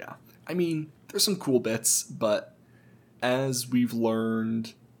 Yeah. I mean, there's some cool bits, but as we've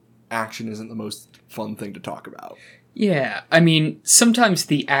learned, action isn't the most fun thing to talk about. Yeah, I mean, sometimes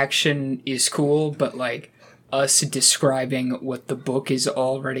the action is cool, but, us describing what the book is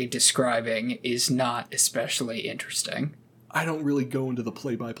already describing is not especially interesting. I don't really go into the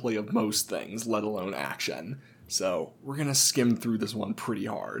play-by-play of most things, let alone action. So, we're gonna skim through this one pretty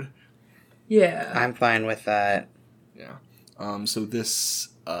hard. Yeah. I'm fine with that. Yeah. So this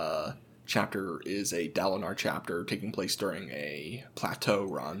chapter is a Dalinar chapter taking place during a plateau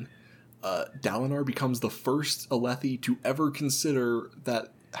run. Dalinar becomes the first Alethi to ever consider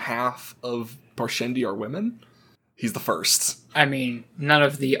that half of Parshendi are women. He's the first. I mean, none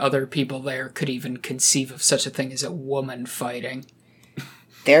of the other people there could even conceive of such a thing as a woman fighting.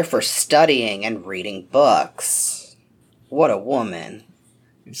 They're for studying and reading books. What a woman.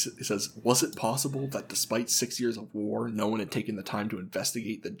 He says, was it possible that despite 6 years of war, no one had taken the time to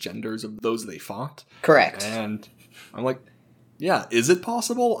investigate the genders of those they fought? Correct. And I'm like, yeah, is it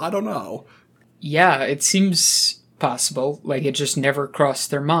possible? I don't know. Yeah, it seems possible. It just never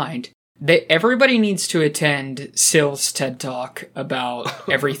crossed their mind. Everybody needs to attend Syl's TED Talk about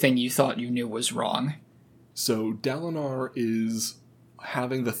everything you thought you knew was wrong. So Dalinar is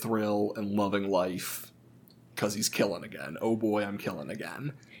having the thrill and loving life because he's killing again. Oh boy, I'm killing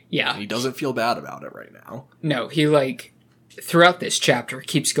again. Yeah. And he doesn't feel bad about it right now. No, he, throughout this chapter,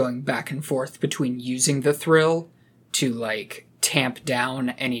 keeps going back and forth between using the thrill to, tamp down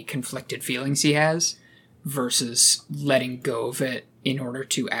any conflicted feelings he has versus letting go of it in order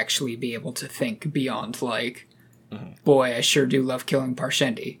to actually be able to think beyond, boy, I sure do love killing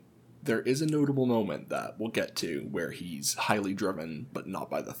Parshendi. There is a notable moment that we'll get to where he's highly driven, but not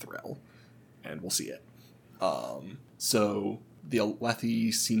by the thrill. And we'll see it. So the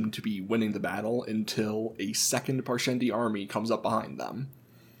Alethi seem to be winning the battle until a second Parshendi army comes up behind them.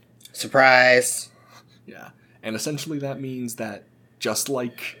 Surprise! Yeah. And essentially that means that, just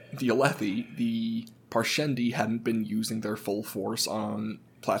like the Alethi, the Parshendi hadn't been using their full force on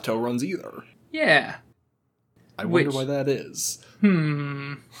plateau runs either. Yeah. I wonder why that is.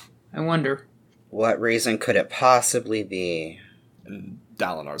 I wonder. What reason could it possibly be? And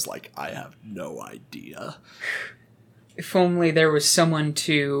Dalinar's like, I have no idea. If only there was someone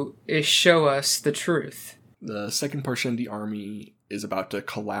to show us the truth. The second Parshendi army is about to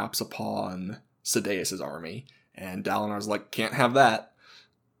collapse upon Sadeas' army, and Dalinar's like, can't have that.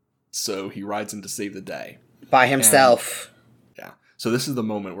 So he rides in to save the day. By himself. Yeah. So this is the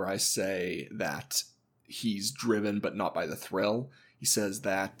moment where I say that he's driven, but not by the thrill. He says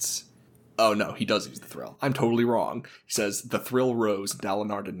that... Oh, no, he does use the thrill. I'm totally wrong. He says, the thrill rose,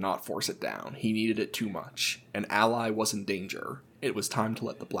 Dalinar did not force it down. He needed it too much. An ally was in danger. It was time to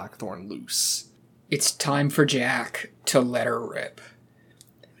let the Blackthorn loose. It's time for Jack to let her rip.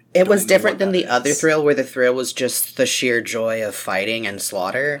 It was different than the other thrill, where the thrill was just the sheer joy of fighting and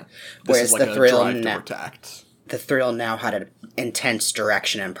slaughter. Whereas the thrill now had an intense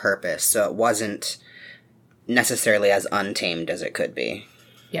direction and purpose, so it wasn't necessarily as untamed as it could be.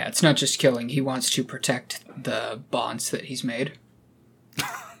 Yeah, it's not just killing. He wants to protect the bonds that he's made.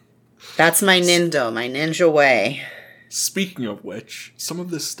 That's my ninja way. Speaking of which, some of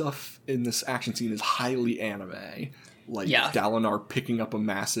this stuff in this action scene is highly anime. Like Dalinar picking up a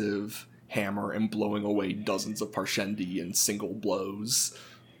massive hammer and blowing away dozens of Parshendi in single blows.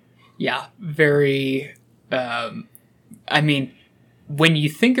 Yeah, very... I mean, when you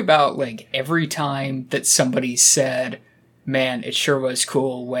think about, like, every time that somebody said... Man, it sure was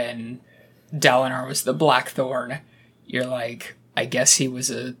cool when Dalinar was the Blackthorn. You're like, I guess he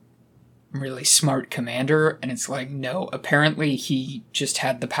was a really smart commander, and it's like, no, apparently he just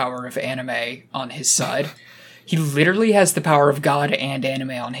had the power of anime on his side. He literally has the power of God and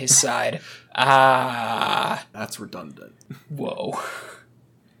anime on his side. That's redundant. Whoa.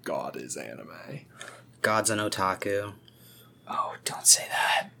 God is anime. God's an otaku. Oh, don't say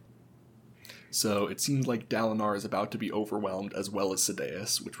that. So it seems like Dalinar is about to be overwhelmed, as well as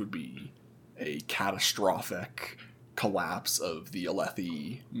Sadeas, which would be a catastrophic collapse of the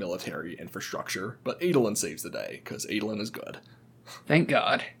Alethi military infrastructure. But Adolin saves the day, because Adolin is good. Thank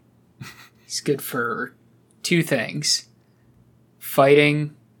God. He's good for two things.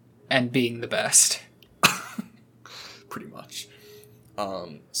 Fighting and being the best. Pretty much.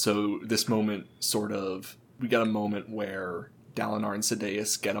 So this moment we get a moment where Dalinar and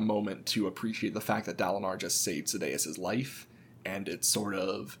Sadeas get a moment to appreciate the fact that Dalinar just saved Sadeas' life, and it sort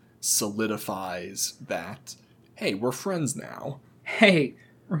of solidifies that, hey, we're friends now. Hey,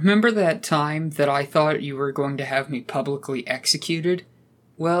 remember that time that I thought you were going to have me publicly executed?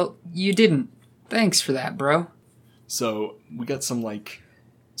 Well, you didn't. Thanks for that, bro. So we get some, like,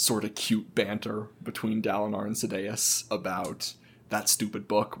 sort of cute banter between Dalinar and Sadeas about that stupid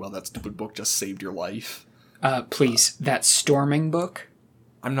book. Well, that stupid book just saved your life. Please, that storming book?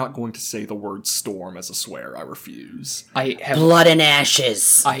 I'm not going to say the word storm as a swear. I refuse. Blood and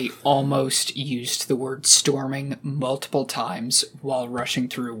ashes. I almost used the word storming multiple times while rushing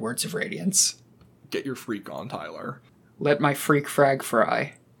through Words of Radiance. Get your freak on, Tyler. Let my freak frag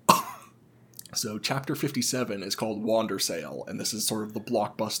fry. So chapter 57 is called Wandersail, and this is sort of the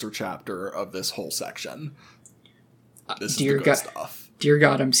blockbuster chapter of this whole section. This is the good stuff. Dear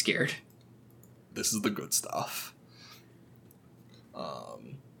God, I'm scared. This is the good stuff.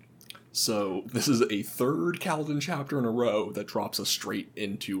 So this is a third Kaladin chapter in a row that drops us straight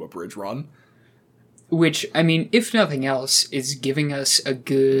into a bridge run. Which, I mean, if nothing else, is giving us a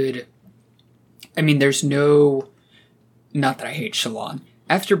good... I mean, there's no... Not that I hate Shallan.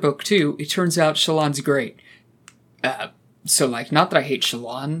 After book 2, it turns out Shallan's great. So, like, not that I hate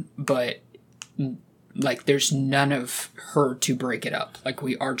Shallan, but... Like, there's none of her to break it up. Like,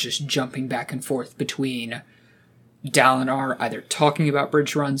 we are just jumping back and forth between Dalinar either talking about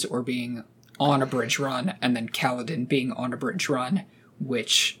bridge runs or being on a bridge run, and then Kaladin being on a bridge run,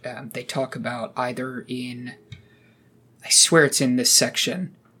 which they talk about either in... I swear it's in this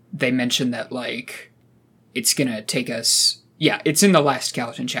section. They mention that, like, it's gonna take us... Yeah, it's in the last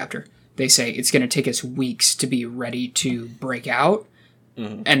Kaladin chapter. They say it's gonna take us weeks to be ready to break out.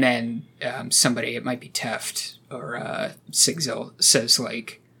 Mm-hmm. And then somebody, it might be Teft or Sigzil, says,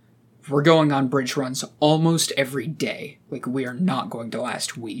 like, we're going on bridge runs almost every day. Like, we are not going to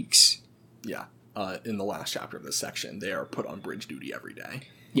last weeks. Yeah. In the last chapter of this section, they are put on bridge duty every day.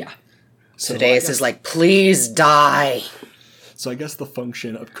 Yeah. So Deus is like, please die. So I guess the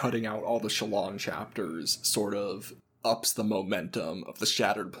function of cutting out all the Shallan chapters sort of ups the momentum of the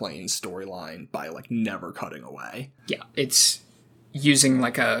Shattered Plains storyline by, like, never cutting away. Yeah, it's using,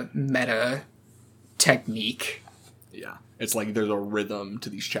 like, a meta technique. Yeah. It's like there's a rhythm to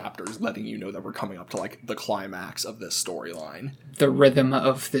these chapters letting you know that we're coming up to, like, the climax of this storyline. The rhythm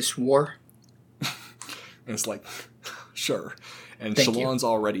of this war? And it's like, sure. And Thank Shallan's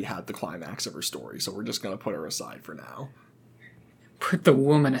already had the climax of her story, so we're just going to put her aside for now. Put the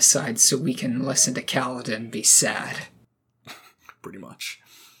woman aside so we can listen to Kaladin be sad. Pretty much.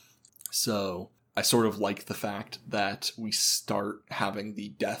 So, I sort of like the fact that we start having the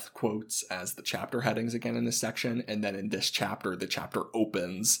death quotes as the chapter headings again in this section, and then in this chapter, the chapter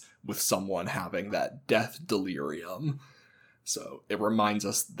opens with someone having that death delirium. So, it reminds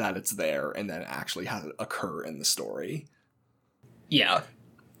us that it's there, and then actually has it occur in the story. Yeah.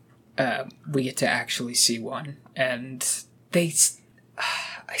 We get to actually see one, and I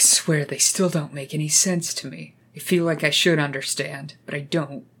swear they still don't make any sense to me. I feel like I should understand, but I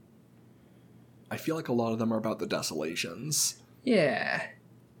don't. I feel like a lot of them are about the desolations. Yeah.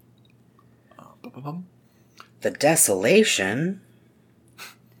 The desolation?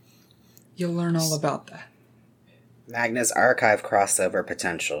 You'll learn all about that. Magna's archive crossover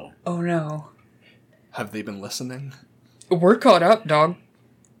potential. Oh no. Have they been listening? We're caught up, dog.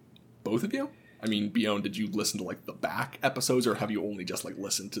 Both of you? I mean, Beyond, did you listen to, the back episodes, or have you only just,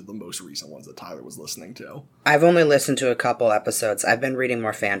 listened to the most recent ones that Tyler was listening to? I've only listened to a couple episodes. I've been reading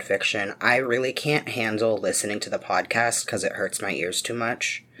more fan fiction. I really can't handle listening to the podcast because it hurts my ears too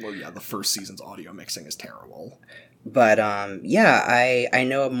much. Well, yeah, the first season's audio mixing is terrible. But, yeah, I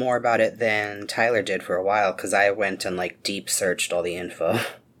know more about it than Tyler did for a while, because I went and, deep searched all the info.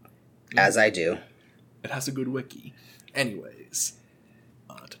 As I do. It has a good wiki. Anyways.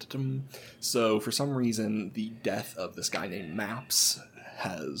 So, for some reason, the death of this guy named Maps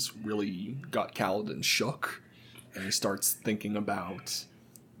has really got Kaladin shook, and he starts thinking about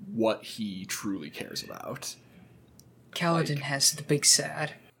what he truly cares about. Kaladin has the big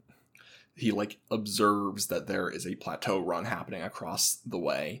sad. He, observes that there is a plateau run happening across the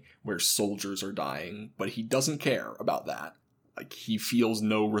way where soldiers are dying, but he doesn't care about that. He feels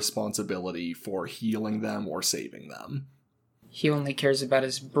no responsibility for healing them or saving them. He only cares about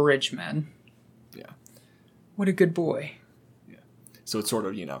his bridgemen. Yeah. What a good boy. Yeah. So it's sort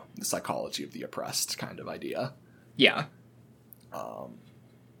of, the psychology of the oppressed kind of idea. Yeah.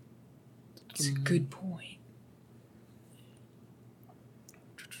 It's a good point.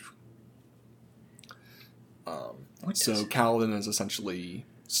 So Kaladin is essentially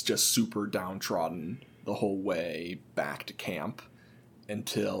just super downtrodden the whole way back to camp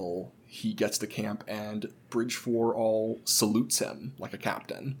until he gets to camp and Bridge 4 all salutes him like a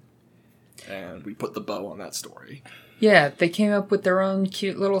captain. And we put the bow on that story. Yeah, they came up with their own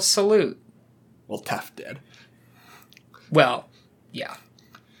cute little salute. Well, Teft did. Well, yeah.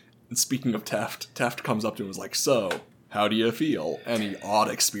 And speaking of Teft comes up to him and was like, so, how do you feel? Any odd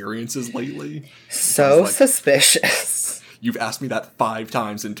experiences lately? So suspicious. You've asked me that 5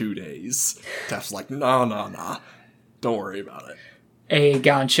 times in 2 days. Teft's like, nah. Don't worry about it. Hey,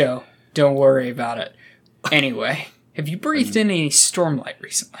 Gancho, don't worry about it. Anyway, have you breathed in any stormlight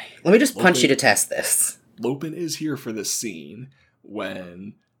recently? Let me just punch you to test this. Lopin is here for this scene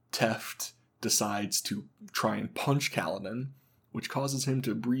when Teft decides to try and punch Kaladin, which causes him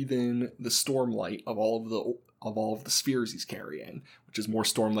to breathe in the stormlight of all of the spheres he's carrying, which is more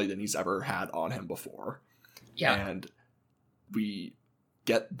stormlight than he's ever had on him before. Yeah. And we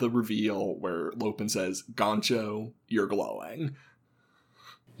get the reveal where Lopin says, Gancho, you're glowing.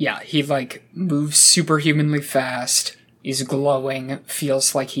 Yeah, he, moves superhumanly fast, is glowing,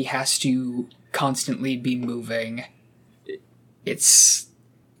 feels like he has to constantly be moving. It's...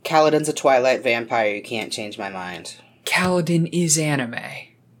 Kaladin's a Twilight vampire, you can't change my mind. Kaladin is anime.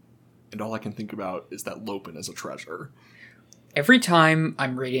 And all I can think about is that Lopin is a treasure. Every time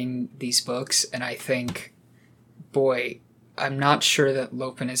I'm reading these books and I think, boy, I'm not sure that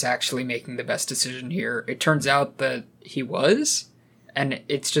Lopin is actually making the best decision here. It turns out that he was, and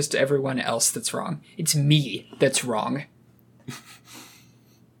it's just everyone else that's wrong. It's me that's wrong.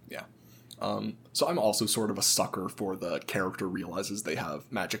 Yeah. So I'm also sort of a sucker for the character realizes they have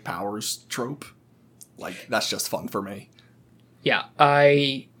magic powers trope. That's just fun for me. Yeah,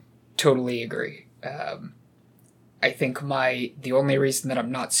 I totally agree. I think the only reason that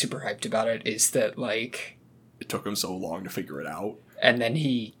I'm not super hyped about it is that, it took him so long to figure it out. And then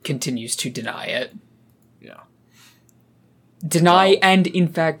he continues to deny it. Yeah. Deny and, in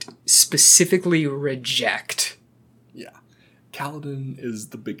fact, specifically reject. Yeah. Kaladin is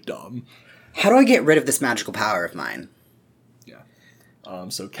the big dumb. How do I get rid of this magical power of mine? Yeah.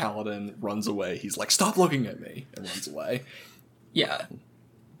 So Kaladin runs away. He's like, stop looking at me, and runs away. Yeah.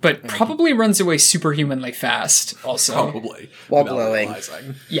 But probably runs away superhumanly fast, also. Probably. While glowing.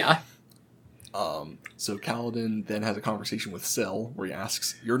 Realizing. Yeah. So Kaladin then has a conversation with Syl, where he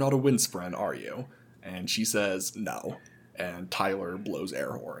asks, you're not a Windspren, are you? And she says, no. And Tyler blows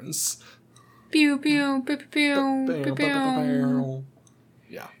air horns. Pew pew pew pew pew pew.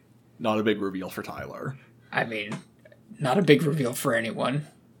 Yeah. Not a big reveal for Tyler. I mean, not a big reveal for anyone.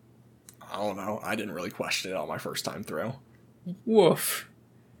 I don't know. I didn't really question it on my first time through. Woof.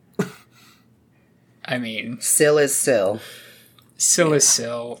 I mean... Syl is Syl. Syl is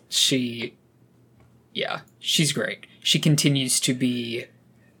Syl. She's great. She continues to be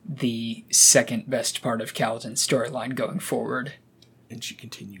the second best part of Kaladin's storyline going forward. And she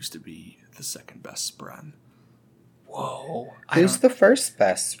continues to be the second best Bren. Whoa. Who's the first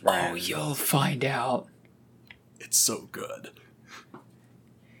best Bren? Oh, you'll find out. It's so good.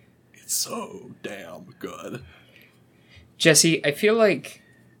 It's so damn good. Jesse, I feel like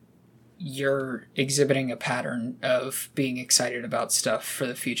you're exhibiting a pattern of being excited about stuff for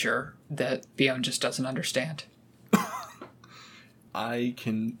the future that Bjorn just doesn't understand. I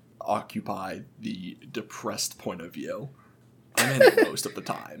can occupy the depressed point of view. I'm in it most of the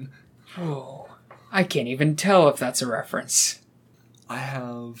time. Oh, I can't even tell if that's a reference. I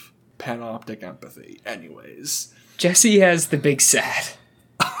have panoptic empathy. Anyways. Jesse has the big sad.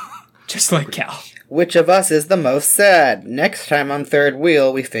 Just like Cal. Which of us is the most sad? Next time on Third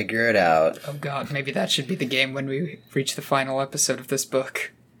Wheel, we figure it out. Oh god, maybe that should be the game when we reach the final episode of this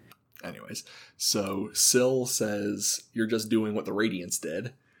book. Anyways, so Syl says, you're just doing what the Radiants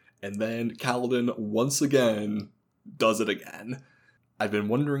did. And then Kaladin once again does it again. I've been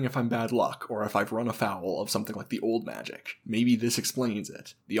wondering if I'm bad luck, or if I've run afoul of something like the old magic. Maybe this explains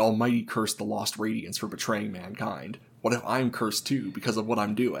it. The Almighty cursed the lost Radiants for betraying mankind. What if I'm cursed too, because of what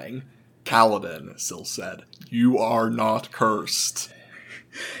I'm doing? Kaladin, Syl said, you are not cursed.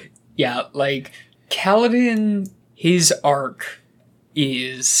 Yeah, like, Kaladin, his arc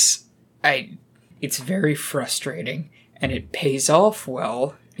is... it's very frustrating, and it pays off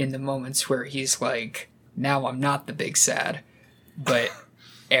well in the moments where he's like, now I'm not the big sad. But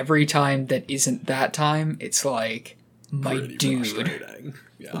every time that isn't that time, it's like, my Pretty dude,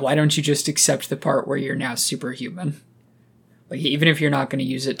 yeah. Why don't you just accept the part where you're now superhuman? Like, even if you're not going to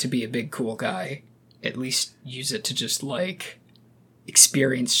use it to be a big cool guy, at least use it to just, like,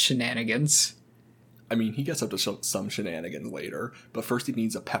 experience shenanigans. I mean, he gets up to some shenanigans later, but first he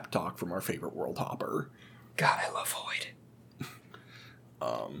needs a pep talk from our favorite world hopper. God, I love Hoid.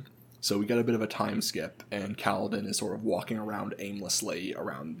 So we get a bit of a time skip, and Kaladin is sort of walking around aimlessly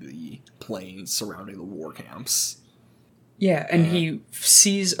around the plains surrounding the war camps. Yeah, and he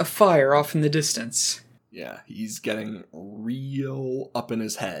sees a fire off in the distance. Yeah, he's getting real up in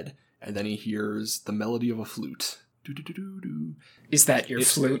his head, and then he hears the melody of a flute. Do-do-do-do-do. Is that your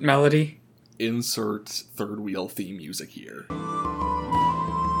flute melody? Insert Third Wheel theme music here.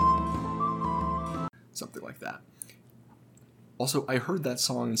 Something like that. Also, I heard that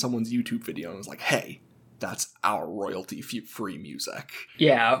song in someone's YouTube video and was like, hey, that's our royalty-free music.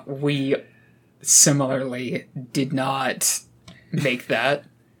 Yeah, we similarly did not make that.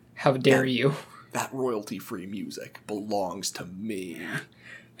 How dare you? That royalty-free music belongs to me.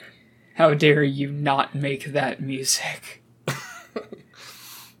 How dare you not make that music?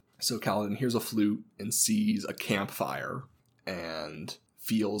 So Kaladin hears a flute and sees a campfire and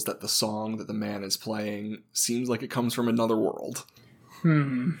feels that the song that the man is playing seems like it comes from another world.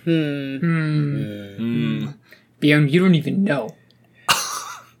 Bjorn, you don't even know.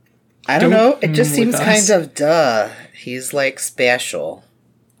 I don't know. It just seems kind of duh. He's like special.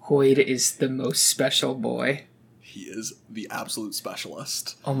 Hoid is the most special boy. He is the absolute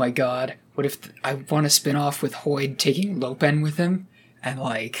specialist. Oh my god. What if I want to spin off with Hoid taking Lopen with him and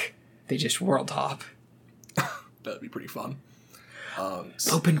like they just world hop? That'd be pretty fun.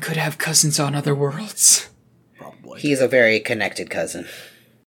 Lopen could have cousins on other worlds. Probably. He's a very connected cousin.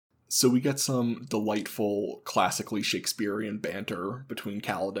 So we get some delightful, classically Shakespearean banter between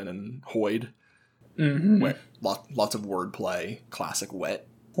Kaladin and Hoid. Mm-hmm. Lots of wordplay, classic wit.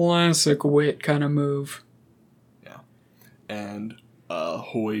 Classic wit kind of move. Yeah. And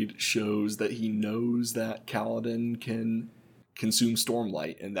Hoid shows that he knows that Kaladin can consume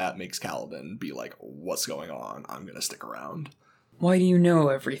Stormlight, and that makes Kaladin be like, what's going on? I'm going to stick around. Why do you know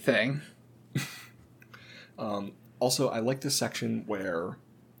everything? Also, I like this section where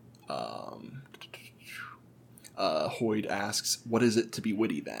Hoid asks, what is it to be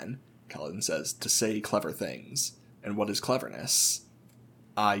witty then? Kaladin says, to say clever things. And what is cleverness?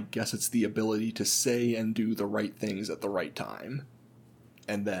 I guess it's the ability to say and do the right things at the right time.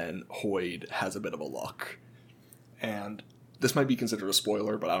 And then Hoid has a bit of a look. And this might be considered a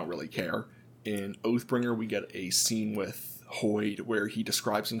spoiler, but I don't really care. In Oathbringer, we get a scene with Hoid where he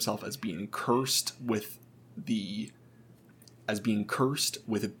describes himself as being cursed with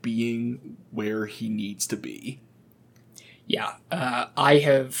being where he needs to be. Yeah, I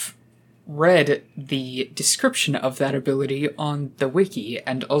have read the description of that ability on the wiki,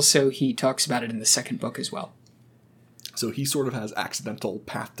 and also he talks about it in the second book as well. So he sort of has accidental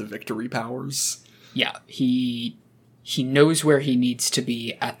path to victory powers. Yeah, he knows where he needs to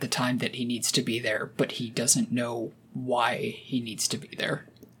be at the time that he needs to be there, but he doesn't know why he needs to be there.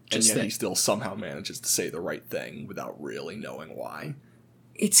 And yet he still somehow manages to say the right thing without really knowing why.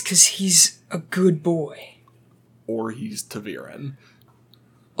 It's because he's a good boy. Or he's ta'veren.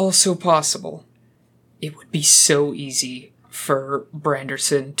 Also possible. It would be so easy for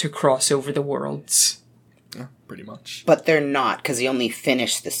Branderson to cross over the worlds. Yeah, pretty much. But they're not, because he only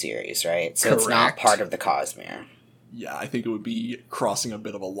finished the series, right? So Correct. It's not part of the Cosmere. Yeah, I think it would be crossing a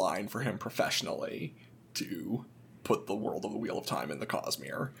bit of a line for him professionally to put the world of the Wheel of Time in the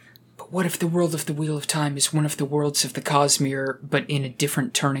Cosmere. But what if the world of the Wheel of Time is one of the worlds of the Cosmere, but in a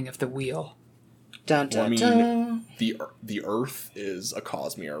different turning of the wheel? Dun, dun, well, I mean, the Earth is a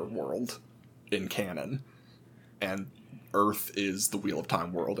Cosmere world in canon, and Earth is the Wheel of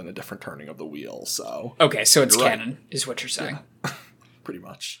Time world in a different turning of the wheel, so... Okay, so it's canon, right. Is what you're saying. Yeah. Pretty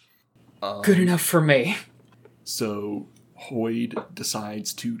much. Good enough for me. So, Hoid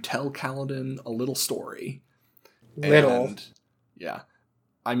decides to tell Kaladin a little story. Little? And, yeah.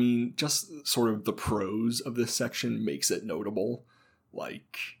 I mean, just sort of the prose of this section makes it notable.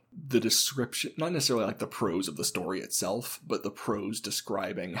 Like... the description, not necessarily like the prose of the story itself, but the prose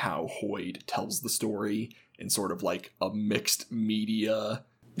describing how Hoid tells the story in sort of like a mixed media,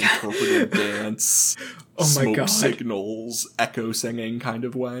 interpretive dance, smoke signals, echo singing kind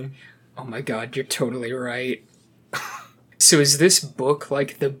of way. Oh my god, you're totally right. So is this book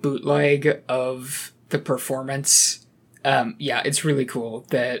like the bootleg of the performance? Yeah, it's really cool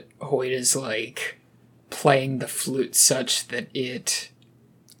that Hoid is like playing the flute such that it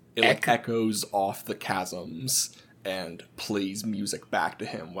echoes off the chasms and plays music back to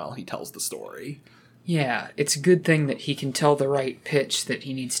him while he tells the story. Yeah, it's a good thing that he can tell the right pitch that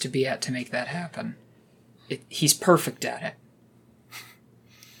he needs to be at to make that happen. He's perfect at it.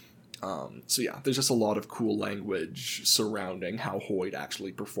 So yeah, there's just a lot of cool language surrounding how Hoid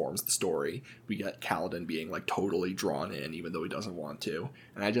actually performs the story. We get Kaladin being like totally drawn in even though he doesn't want to.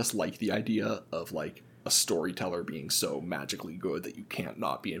 And I just like the idea of like a storyteller being so magically good that you can't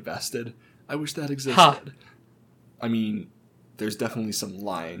not be invested. I wish that existed. I mean, there's definitely some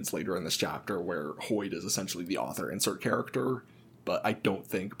lines later in this chapter where Hoid is essentially the author insert character, but I don't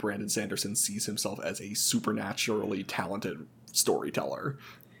think Brandon Sanderson sees himself as a supernaturally talented storyteller.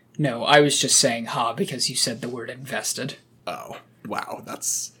 No, I was just saying because you said the word invested. Oh, wow,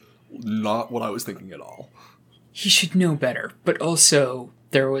 that's not what I was thinking at all. He should know better, but also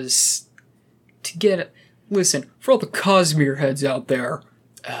there was... Listen, for all the Cosmere heads out there,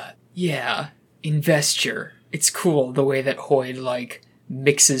 Investure. It's cool the way that Hoid, like,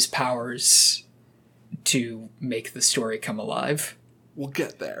 mixes powers to make the story come alive. We'll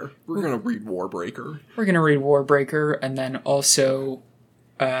get there. We're gonna read Warbreaker, and then also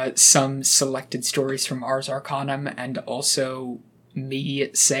some selected stories from Ars Arcanum, and also me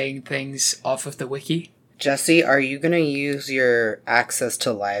saying things off of the wiki. Jesse, are you going to use your access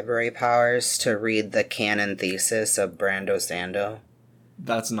to library powers to read the canon thesis of Brando Sando?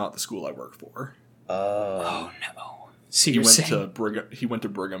 That's not the school I work for. Oh no. So he went to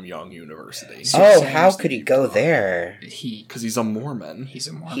Brigham Young University. So how could he go there? Because he's a Mormon. He's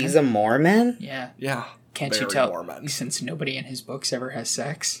a Mormon? He's a Mormon? Yeah. Yeah. Can't you tell? Mormon. Since nobody in his books ever has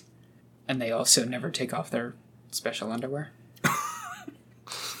sex, and they also never take off their special underwear.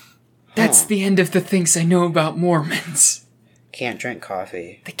 That's the end of the things I know about Mormons. Can't drink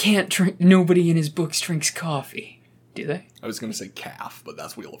coffee. They can't drink... Nobody in his books drinks coffee. Do they? I was going to say calf, but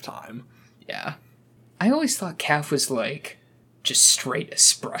that's Wheel of Time. Yeah. I always thought calf was like just straight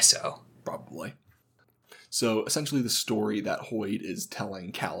espresso. Probably. So essentially the story that Hoid is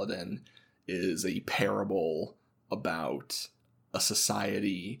telling Kaladin is a parable about a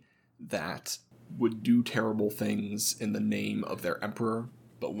society that would do terrible things in the name of their emperor.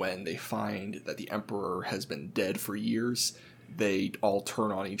 But when they find that the Emperor has been dead for years, they all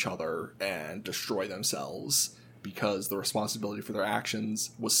turn on each other and destroy themselves because the responsibility for their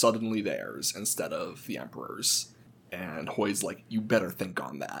actions was suddenly theirs instead of the Emperor's. And Hoid's like, you better think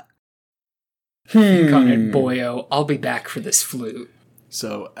on that. Think on it, boyo. I'll be back for this flute.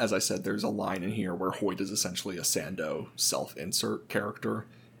 So, as I said, there's a line in here where Hoid is essentially a Sando self-insert character.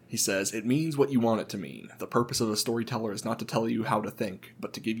 He says, it means what you want it to mean. The purpose of a storyteller is not to tell you how to think,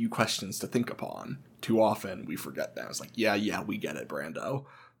 but to give you questions to think upon. Too often, we forget that. It's like, yeah, we get it, Brando.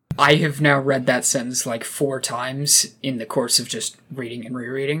 I have now read that sentence like 4 times in the course of just reading and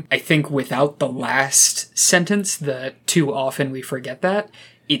rereading. I think without the last sentence, the too often we forget that,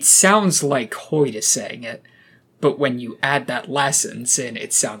 it sounds like Hoyt is saying it, but when you add that last sentence in,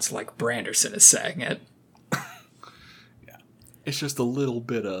 it sounds like Branderson is saying it. Yeah. It's just a little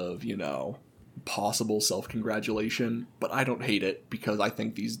bit of, possible self-congratulation, but I don't hate it because I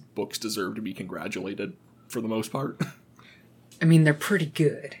think these books deserve to be congratulated for the most part. I mean, they're pretty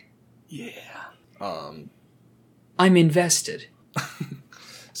good. Yeah. I'm invested.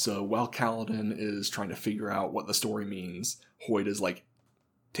 So while Kaladin is trying to figure out what the story means, Hoyt is like,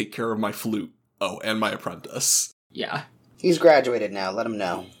 take care of my flute. Oh, and my apprentice. Yeah. He's graduated now, let him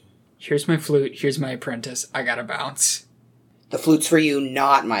know. Here's my flute, here's my apprentice, I gotta bounce. The flute's for you,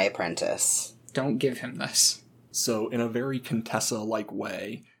 not my apprentice. Don't give him this. So in a very Contessa-like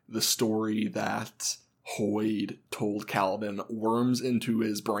way, the story that Hoyt told Kaladin worms into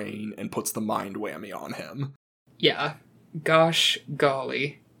his brain and puts the mind whammy on him. Yeah. Gosh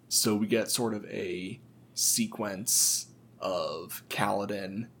golly. So we get sort of a sequence of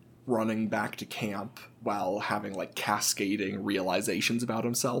Kaladin running back to camp while having, like, cascading realizations about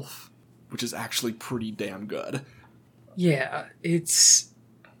himself, which is actually pretty damn good. Yeah, it's...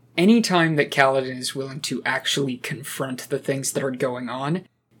 Anytime that Kaladin is willing to actually confront the things that are going on,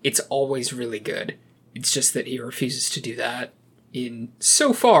 it's always really good. It's just that he refuses to do that in,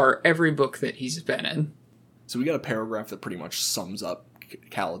 so far, every book that he's been in. So we got a paragraph that pretty much sums up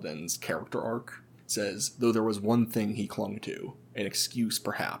Kaladin's character arc. It says, though there was one thing he clung to, an excuse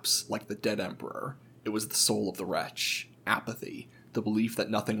perhaps, like the dead emperor, it was the soul of the wretch, apathy, the belief that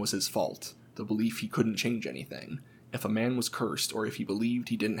nothing was his fault, the belief he couldn't change anything. If a man was cursed, or if he believed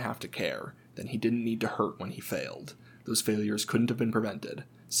he didn't have to care, then he didn't need to hurt when he failed. Those failures couldn't have been prevented.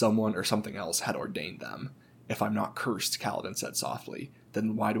 Someone or something else had ordained them. If I'm not cursed, Kaladin said softly,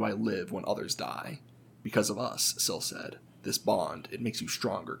 then why do I live when others die? Because of us, Syl said. This bond, it makes you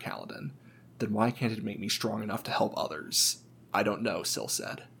stronger, Kaladin. Then why can't it make me strong enough to help others? I don't know, Syl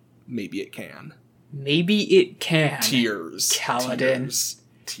said. Maybe it can. Maybe it can. Tears. Kaladin.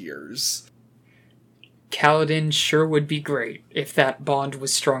 Tears. Kaladin sure would be great if that bond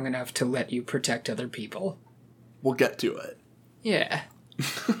was strong enough to let you protect other people. We'll get to it. Yeah.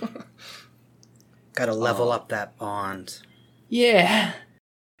 Gotta level up that bond. Yeah.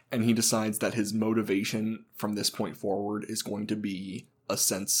 And he decides that his motivation from this point forward is going to be a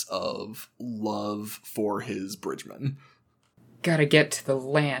sense of love for his bridgeman. Gotta get to the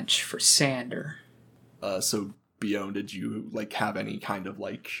Lanch for Sander. So, Bion, did you, have any kind of,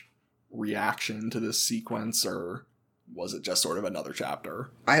 reaction to this sequence, or was it just sort of another chapter?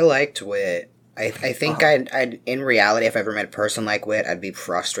 I liked Wit. I think I'd in reality, if I ever met a person like Wit, I'd be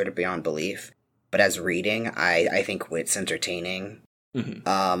frustrated beyond belief. But as reading, I think Wit's entertaining. Mm-hmm.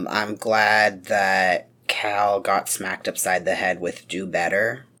 I'm glad that Cal got smacked upside the head with Do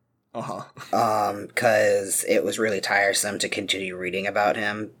Better. Because it was really tiresome to continue reading about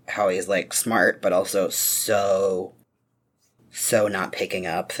him, how he's, smart, but also so not picking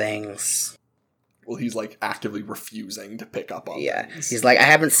up things. Well, he's, actively refusing to pick up on things. He's like, I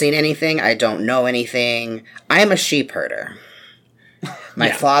haven't seen anything, I don't know anything, I'm a sheep herder.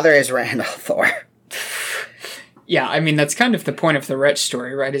 My father is Randall Thor. Yeah, I mean, that's kind of the point of the Wretch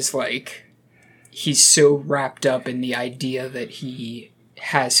story, right? Is, he's so wrapped up in the idea that he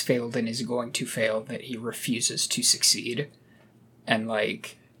has failed and is going to fail that he refuses to succeed. And,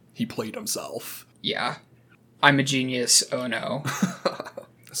 he played himself. Yeah. I'm a genius, oh no.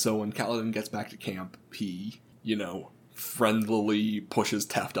 So when Kaladin gets back to camp, he, friendlily pushes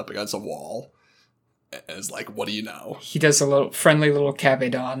Teft up against a wall. And is like, what do you know? He does a little friendly little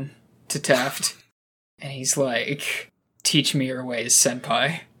Kabedon to Teft. And he's like, teach me your ways,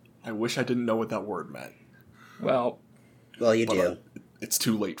 senpai. I wish I didn't know what that word meant. Well, you do. It's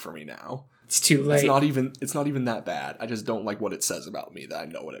too late for me now. It's too late. It's not even that bad. I just don't like what it says about me that I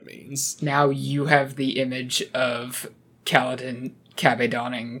know what it means. Now you have the image of Kaladin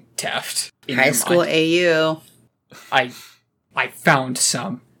Kabedoning Teft. High school AU. I found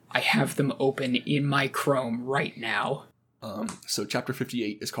some. I have them open in my Chrome right now. So chapter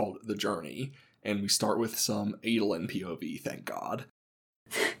 58 is called The Journey, and we start with some Adolin POV, thank God.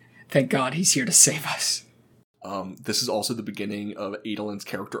 Thank God he's here to save us. This is also the beginning of Adolin's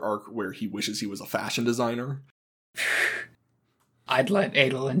character arc where he wishes he was a fashion designer. I'd let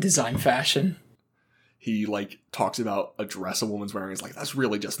Adolin design fashion. He, talks about a dress a woman's wearing. He's like, that's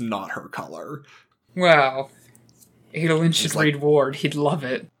really just not her color. Wow. Adolin should read Ward. He'd love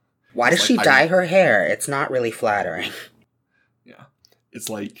it. Why does she dye her hair? It's not really flattering. Yeah. It's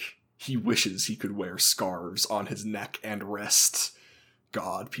he wishes he could wear scarves on his neck and wrist.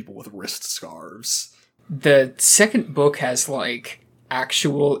 God, people with wrist scarves. The second book has,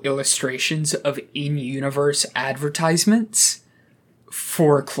 actual illustrations of in-universe advertisements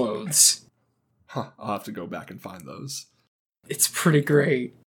 4 clothes. Huh, I'll have to go back and find those. It's pretty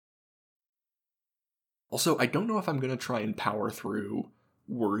great. Also, I don't know if I'm going to try and power through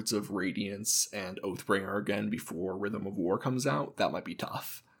Words of Radiance and Oathbringer again before Rhythm of War comes out. That might be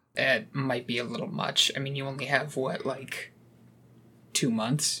tough. It might be a little much. I mean, you only have, 2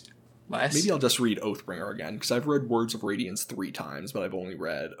 months? Less? Maybe I'll just read Oathbringer again, because I've read Words of Radiance 3 times, but I've only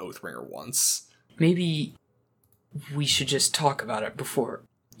read Oathbringer once. Maybe we should just talk about it before.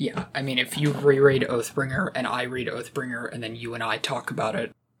 Yeah, I mean, if you reread Oathbringer and I read Oathbringer, and then you and I talk about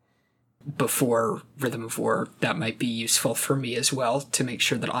it before Rhythm of War, that might be useful for me as well, to make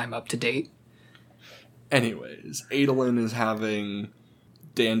sure that I'm up to date. Anyways, Adolin is having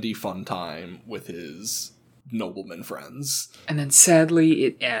dandy fun time with his nobleman friends. And then sadly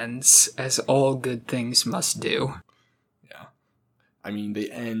it ends, as all good things must do. Yeah. I mean, they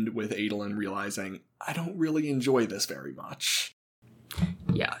end with Adolin realizing, I don't really enjoy this very much.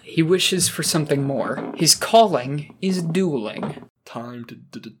 Yeah, he wishes for something more. His calling is dueling. Time to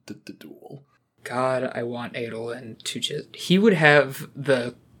duel. God, I want Adolin to just... He would have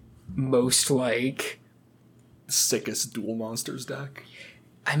the most, sickest duel monsters deck.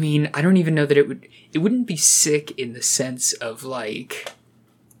 I mean, I don't even know that it wouldn't be sick in the sense of,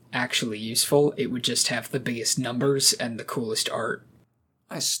 actually useful. It would just have the biggest numbers and the coolest art.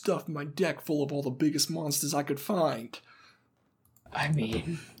 I stuffed my deck full of all the biggest monsters I could find. I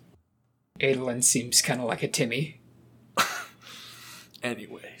mean, Adolin seems kind of like a Timmy.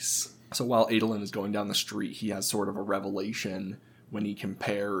 Anyways, so while Adolin is going down the street, he has sort of a revelation when he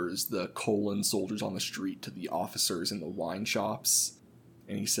compares the Kholin soldiers on the street to the officers in the wine shops.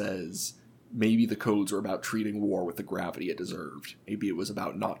 And he says, maybe the codes were about treating war with the gravity it deserved. Maybe it was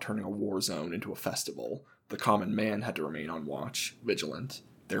about not turning a war zone into a festival. The common man had to remain on watch, vigilant.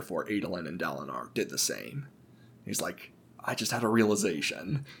 Therefore, Adolin and Dalinar did the same. He's like, I just had a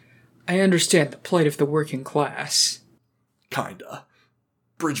realization. I understand the plight of the working class. Kinda.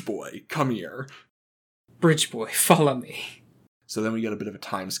 Bridge boy, come here. Bridge boy, follow me. So then we get a bit of a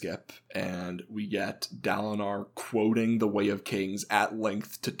time skip, and we get Dalinar quoting The Way of Kings at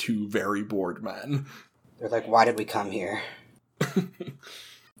length to 2 very bored men. They're like, why did we come here?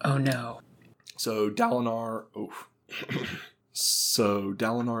 Oh no. So Dalinar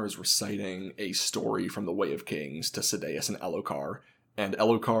is reciting a story from The Way of Kings to Sadeas and Elhokar. And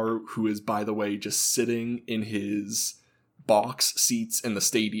Elhokar, who is, by the way, just sitting in his box seats in the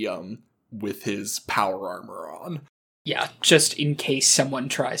stadium with his power armor on. Yeah, just in case someone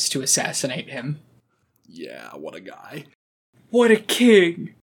tries to assassinate him. Yeah, what a guy. What a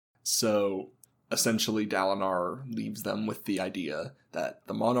king! So, essentially, Dalinar leaves them with the idea that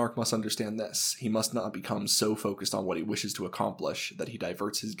the monarch must understand this. He must not become so focused on what he wishes to accomplish that he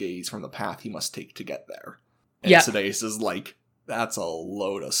diverts his gaze from the path he must take to get there. And Sadeas is like, that's a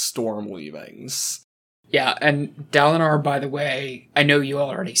load of storm weavings. Yeah, and Dalinar, by the way, I know you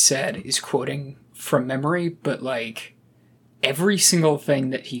already said, is quoting from memory, but, every single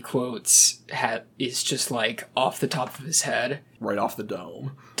thing that he quotes is just, off the top of his head. Right off the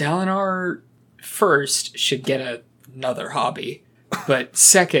dome. Dalinar, first, should get another hobby, but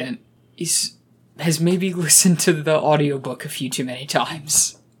second, has maybe listened to the audiobook a few too many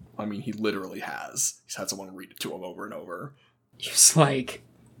times. I mean, he literally has. He's had someone read it to him over and over. He's like,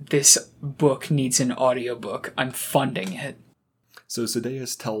 this book needs an audiobook. I'm funding it. So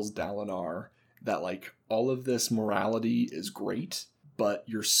Sadeas tells Dalinar that, all of this morality is great, but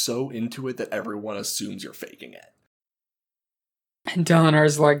you're so into it that everyone assumes you're faking it. And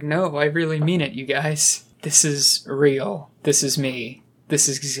Dalinar's like, no, I really mean it, you guys. This is real. This is me. This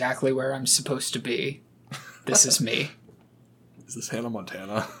is exactly where I'm supposed to be. This is me. Is this Hannah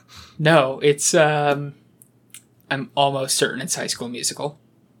Montana? No, it's, I'm almost certain it's High School Musical.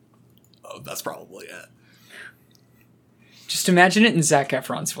 Oh, that's probably it. Just imagine it in Zac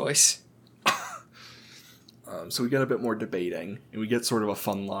Efron's voice. So we get a bit more debating, and we get sort of a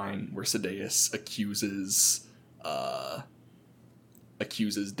fun line where Sadeas accuses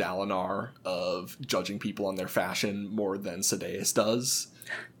Dalinar of judging people on their fashion more than Sadeas does.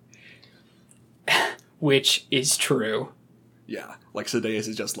 Which is true. Yeah, Sadeas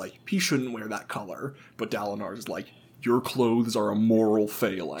is just like, he shouldn't wear that color, but Dalinar is like, your clothes are a moral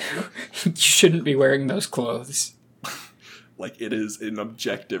failing. You shouldn't be wearing those clothes. It is an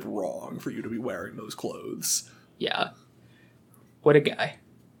objective wrong for you to be wearing those clothes. Yeah. What a guy.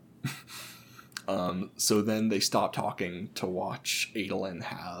 So then they stop talking to watch Adolin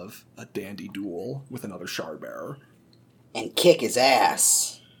have a dandy duel with another Shardbearer. And kick his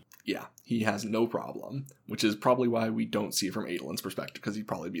ass. Yeah, he has no problem, which is probably why we don't see it from Adolin's perspective, because he'd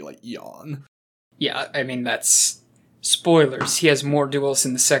probably be like, yawn. Yeah, I mean, that's spoilers, he has more duels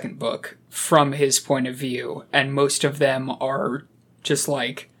in the second book from his point of view, and most of them are just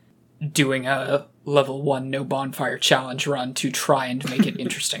like doing a level 1 no bonfire challenge run to try and make it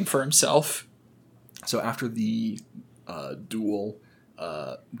interesting for himself. So after the duel,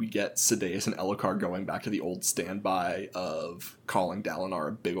 we get Sadeas and Elhokar going back to the old standby of calling Dalinar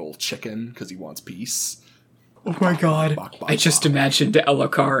a big old chicken because he wants peace. Oh my god. I just imagined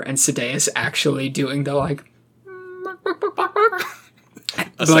Elhokar and Sadeas actually doing the like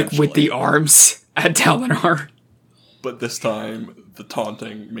with the arms at Dalinar. But this time, the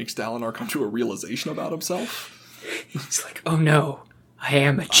taunting makes Dalinar come to a realization about himself. He's like, oh no, I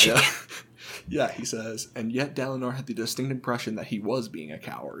am a chicken. Yeah, he says, and yet Dalinar had the distinct impression that he was being a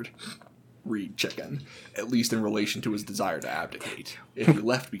coward. Read chicken, at least in relation to his desire to abdicate. If he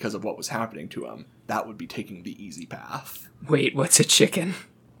left because of what was happening to him, that would be taking the easy path. Wait, what's a chicken?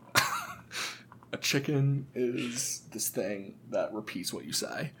 A chicken is this thing that repeats what you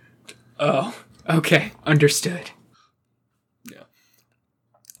say. Oh, okay, understood. Yeah.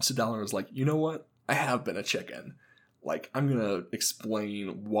 So Dalinar was like, you know what? I have been a chicken. Like, I'm gonna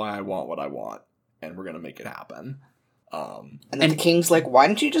explain why I want what I want, and we're gonna make it happen. And then the king's like, why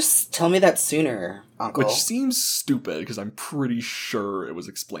didn't you just tell me that sooner, uncle? Which seems stupid, because I'm pretty sure it was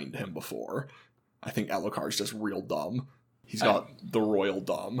explained to him before. I think Elhokar's just real dumb. He's got the royal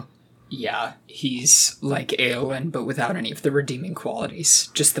dumb. Yeah, he's like Eowyn, but without any of the redeeming qualities.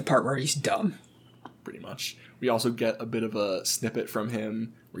 Just the part where he's dumb. Pretty much. We also get a bit of a snippet from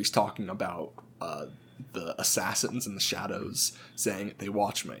him where he's talking about the assassins in the shadows, saying, they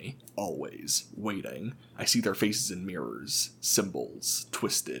watch me, always, waiting. I see their faces in mirrors, symbols,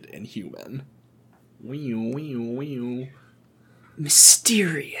 twisted and human. Wee-oo, wee-oo, wee-oo.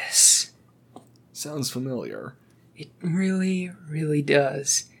 Mysterious. Sounds familiar. It really, really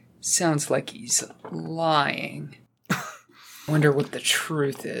does. Sounds like he's lying. Wonder what the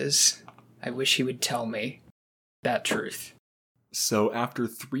truth is. I wish he would tell me that truth. So after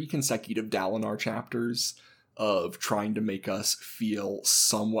 3 consecutive Dalinar chapters of trying to make us feel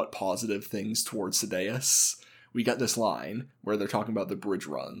somewhat positive things towards Sadeas, we get this line where they're talking about the bridge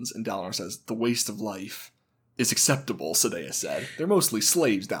runs, and Dalinar says, the waste of life is acceptable, Sadeas said. They're mostly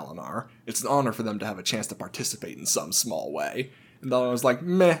slaves, Dalinar. It's an honor for them to have a chance to participate in some small way. And Dalinar was like,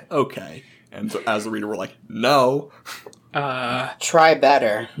 meh, okay. And as the reader, we're like, no. Try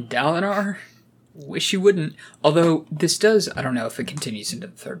better. Dalinar? Wish you wouldn't. Although this does, I don't know if it continues into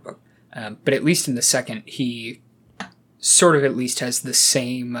the third book, but at least in the second, he sort of at least has the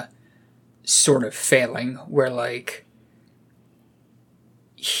same sort of failing, where like,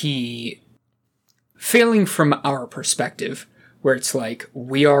 he, failing from our perspective, where it's like,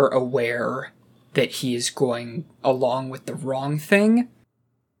 we are aware that he is going along with the wrong thing,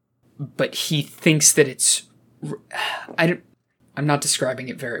 but he thinks that it's, I'm not describing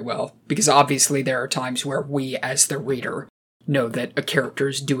it very well, because obviously there are times where we, as the reader, know that a character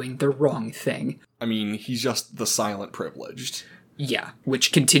is doing the wrong thing. I mean, he's just the silent privileged. Yeah,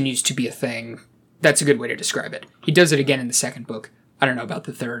 which continues to be a thing. That's a good way to describe it. He does it again in the second book. I don't know about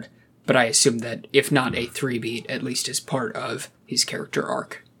the third, but I assume that, if not a 3-beat, at least is part of his character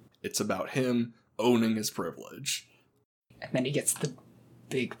arc. It's about him owning his privilege. And then he gets the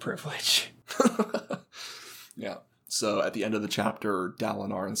big privilege. Yeah. So at the end of the chapter,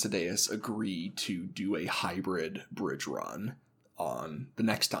 Dalinar and Sadeas agree to do a hybrid bridge run on the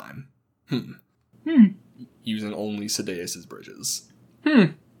next time. Using only Sadeas' bridges.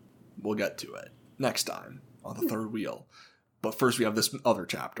 We'll get to it next time on the third wheel. But first we have this other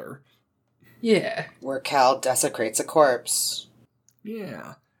chapter. Yeah. Where Cal desecrates a corpse.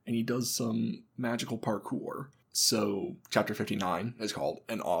 Yeah. And he does some magical parkour. So chapter 59 is called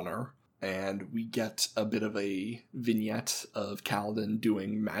An Honor. And we get a bit of a vignette of Kaladin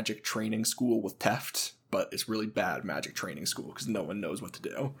doing magic training school with Teft, but it's really bad magic training school because no one knows what to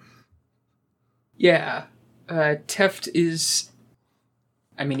do. Yeah. Teft is...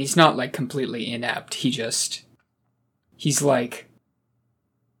 I mean, he's not, like, completely inept. He's like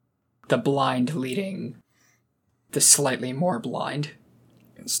the blind leading the slightly more blind.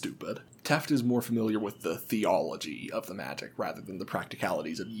 And stupid. Teft is more familiar with the theology of the magic rather than the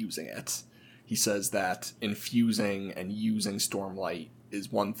practicalities of using it. He says that infusing and using Stormlight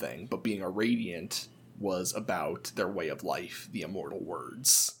is one thing, but being a Radiant was about their way of life, the immortal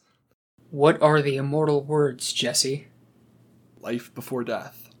words. What are the immortal words, Jesse? Life before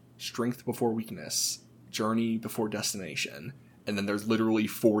death, strength before weakness, journey before destination, and then there's literally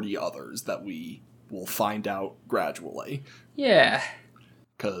 40 others that we will find out gradually. Yeah.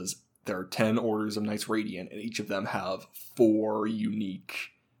 Because there are 10 orders of Knights Radiant, and each of them have 4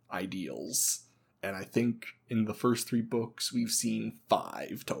 unique ideals. And I think in the first 3 books, we've seen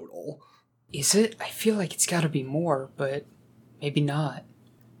 5 total. Is it? I feel like it's gotta be more, but maybe not.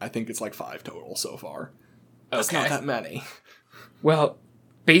 I think it's like 5 total so far. Okay. That's not that many. Well,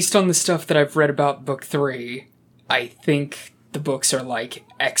 based on the stuff that I've read about book 3, I think the books are like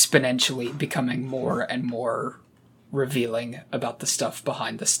exponentially becoming more and more revealing about the stuff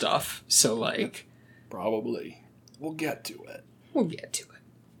behind the stuff. So like... Probably. We'll get to it. We'll get to it.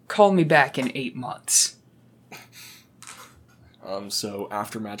 Call me back in 8 months. So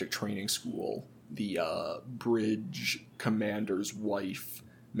after magic training school, the bridge commander's wife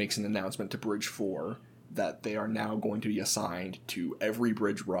makes an announcement to Bridge 4 that they are now going to be assigned to every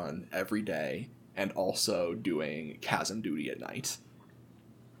bridge run every day and also doing chasm duty at night.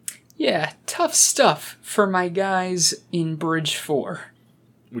 Yeah, tough stuff for my guys in Bridge 4.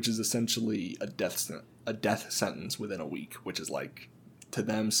 Which is essentially a death sentence within a week, which is like to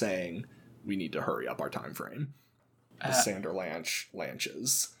them saying, we need to hurry up our time frame. The Sander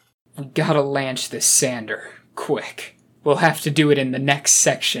lanches. We gotta lanch this Sander, quick. We'll have to do it in the next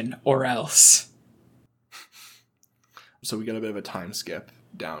section, or else. So we get a bit of a time skip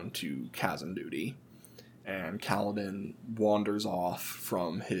down to chasm duty, and Kaladin wanders off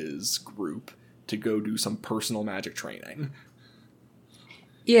from his group to go do some personal magic training.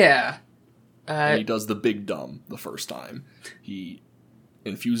 Yeah. And he does the big dumb the first time. He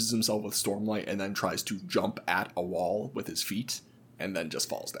infuses himself with Stormlight and then tries to jump at a wall with his feet and then just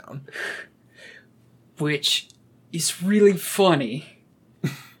falls down. Which is really funny.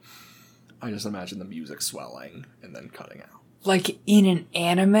 I just imagine the music swelling and then cutting out. Like in an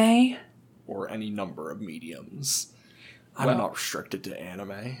anime? Or any number of mediums. Well, I'm not restricted to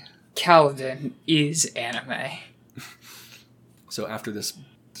anime. Kaladin is anime. So after this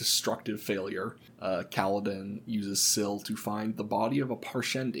destructive failure, Kaladin uses Syl to find the body of a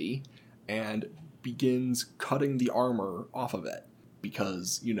Parshendi and begins cutting the armor off of it.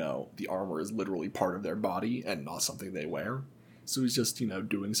 Because, the armor is literally part of their body and not something they wear. So he's just,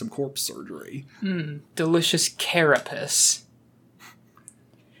 doing some corpse surgery. Delicious carapace.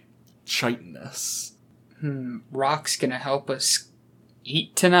 Chitinous. Rock's gonna help us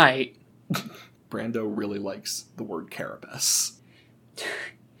eat tonight. Brando really likes the word carapace.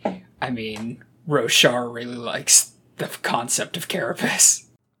 I mean, Roshar really likes the concept of carapace.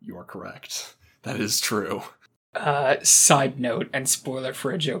 You are correct. That is true. Side note, and spoiler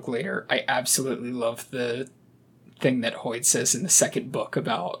for a joke later, I absolutely love the thing that Hoyt says in the second book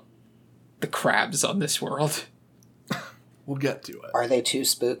about the crabs on this world. We'll get to it. Are they too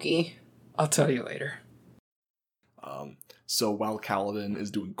spooky? I'll tell you later. So while Kaladin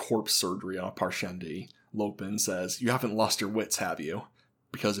is doing corpse surgery on a Parshendi, Lopin says, "You haven't lost your wits, have you?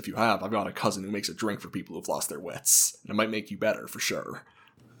 Because if you have, I've got a cousin who makes a drink for people who've lost their wits. And it might make you better, for sure."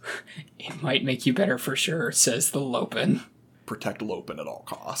 It might make you better for sure, says the Lopin. Protect Lopin at all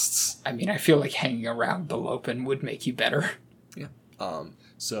costs. I mean, I feel like hanging around the Lopin would make you better. Yeah.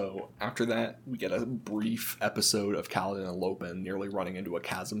 So after that, we get a brief episode of Kaladin and Lopin nearly running into a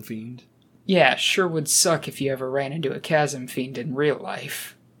chasm fiend. Yeah, sure would suck if you ever ran into a chasm fiend in real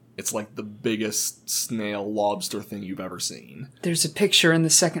life. It's like the biggest snail lobster thing you've ever seen. There's a picture in the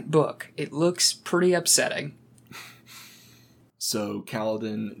second book. It looks pretty upsetting. So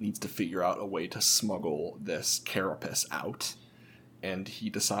Kaladin needs to figure out a way to smuggle this carapace out, and he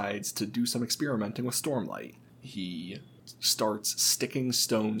decides to do some experimenting with Stormlight. He starts sticking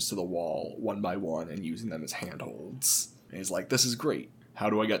stones to the wall one by one and using them as handholds. And he's like, "This is great. How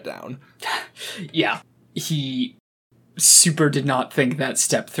do I get down?" Yeah, he super did not think that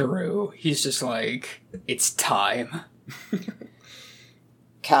step through. He's just like, it's time.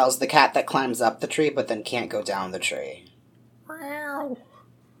 Cal's the cat that climbs up the tree but then can't go down the tree.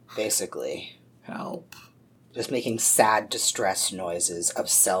 Basically. Help. Just making sad distress noises of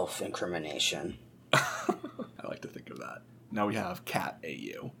self-incrimination. I like to think of that. Now we have Cat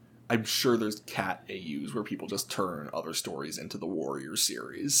AU. I'm sure there's Cat AUs where people just turn other stories into the Warrior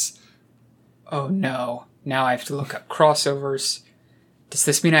series. Oh no. Now I have to look up crossovers. Does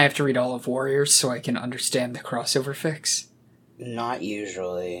this mean I have to read all of Warriors so I can understand the crossover fix? Not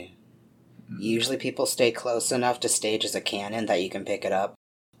usually. Usually people stay close enough to stage as a canon that you can pick it up.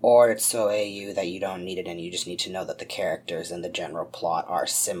 Or it's so AU that you don't need it and you just need to know that the characters and the general plot are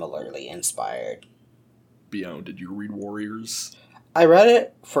similarly inspired. Bion, did you read Warriors? I read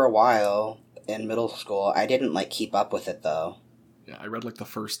it for a while in middle school. I didn't, keep up with it, though. Yeah, I read, the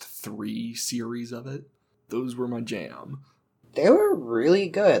first 3 series of it. Those were my jam. They were really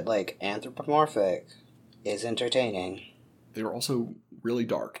good. Anthropomorphic is entertaining. They were also really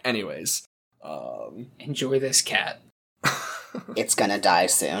dark. Anyways. Enjoy this cat. It's gonna die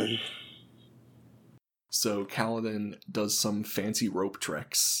soon. So Kaladin does some fancy rope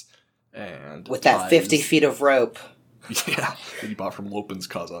tricks and with that 50 feet of rope. Yeah, that he bought from Lopin's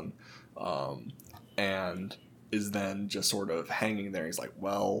cousin. And is then just sort of hanging there. He's like,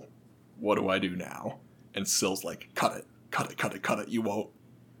 well, what do I do now? And Syl's like, cut it, you won't.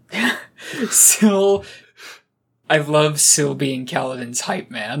 Syl, I love Syl being Kaladin's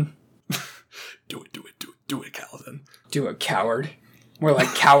hype man. Do it, Kaladin. Do it, coward. More like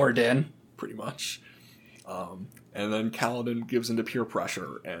Cowardin. Pretty much. And then Kaladin gives into peer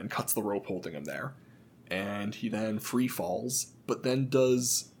pressure and cuts the rope holding him there. And he then free falls, but then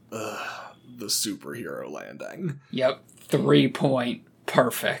does the superhero landing. Yep, 3-point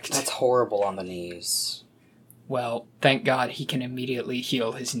perfect. That's horrible on the knees. Well, thank God he can immediately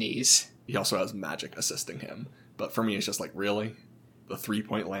heal his knees. He also has magic assisting him. But for me, it's just like, really? The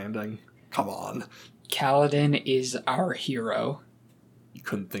 3-point landing? Come on. Kaladin is our hero. You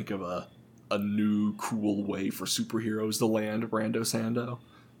couldn't think of a new, cool way for superheroes to land Brando Sando?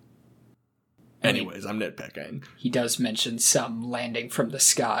 Anyways, I'm nitpicking. He does mention some landing from the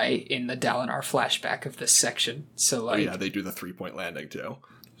sky in the Dalinar flashback of this section. So, like... Oh, yeah, they do the 3-point landing, too.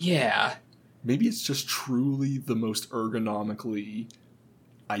 Yeah. Maybe it's just truly the most ergonomically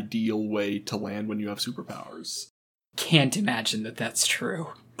ideal way to land when you have superpowers. Can't imagine that that's true.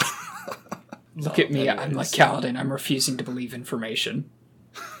 Look at me, I'm like Kaladin, I'm refusing to believe information.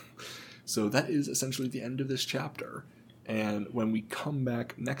 So that is essentially the end of this chapter. And when we come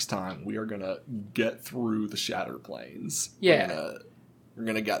back next time, we are going to get through the Shattered Plains. Yeah. We're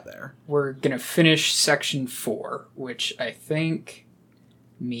going to get there. We're going to finish section 4, which I think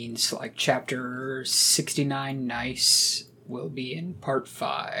means like chapter 69 Nice will be in part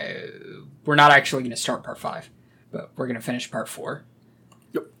 5. We're not actually going to start part 5, but we're going to finish part 4.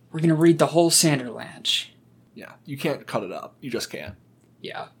 Yep. We're going to read the whole Sanderlanche. Yeah, you can't cut it up. You just can't.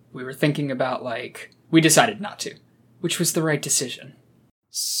 Yeah, we were thinking about we decided not to, which was the right decision.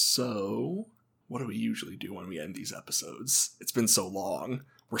 So, what do we usually do when we end these episodes? It's been so long.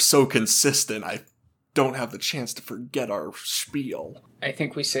 We're so consistent, I don't have the chance to forget our spiel. I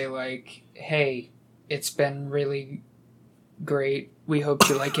think we say hey, it's been really great. We hope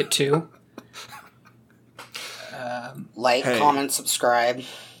you like it too. Comment, subscribe.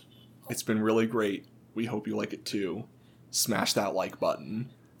 It's been really great. We hope you like it too. Smash that like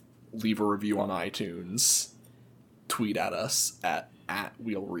button. Leave a review on iTunes. Tweet at us at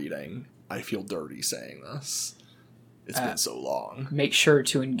 @WheelReading. I feel dirty saying this. It's been so long. Make sure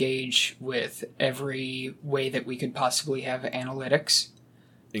to engage with every way that we could possibly have analytics.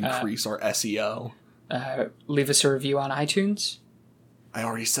 Increase our SEO. Leave us a review on iTunes. I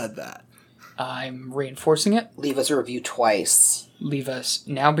already said that. I'm reinforcing it. Leave us a review twice. Leave us...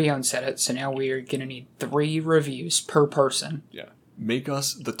 Now Beyond said it, so now we're going to need 3 reviews per person. Yeah. Make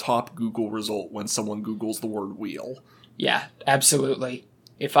us the top Google result when someone Googles the word wheel. Yeah, absolutely.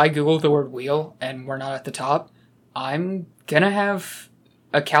 If I Google the word wheel and we're not at the top, I'm going to have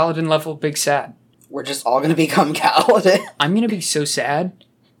a Kaladin level big sad. We're just all going to become Kaladin. I'm going to be so sad,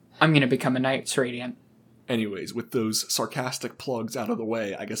 I'm going to become a Knights Radiant. Anyways, with those sarcastic plugs out of the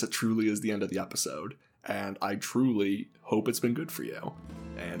way, I guess it truly is the end of the episode. And I truly hope it's been good for you.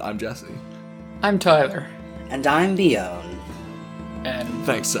 And I'm Jesse. I'm Tyler. And I'm Beyond. And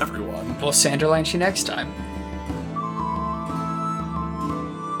thanks, everyone. We'll Sanderlanche you next time.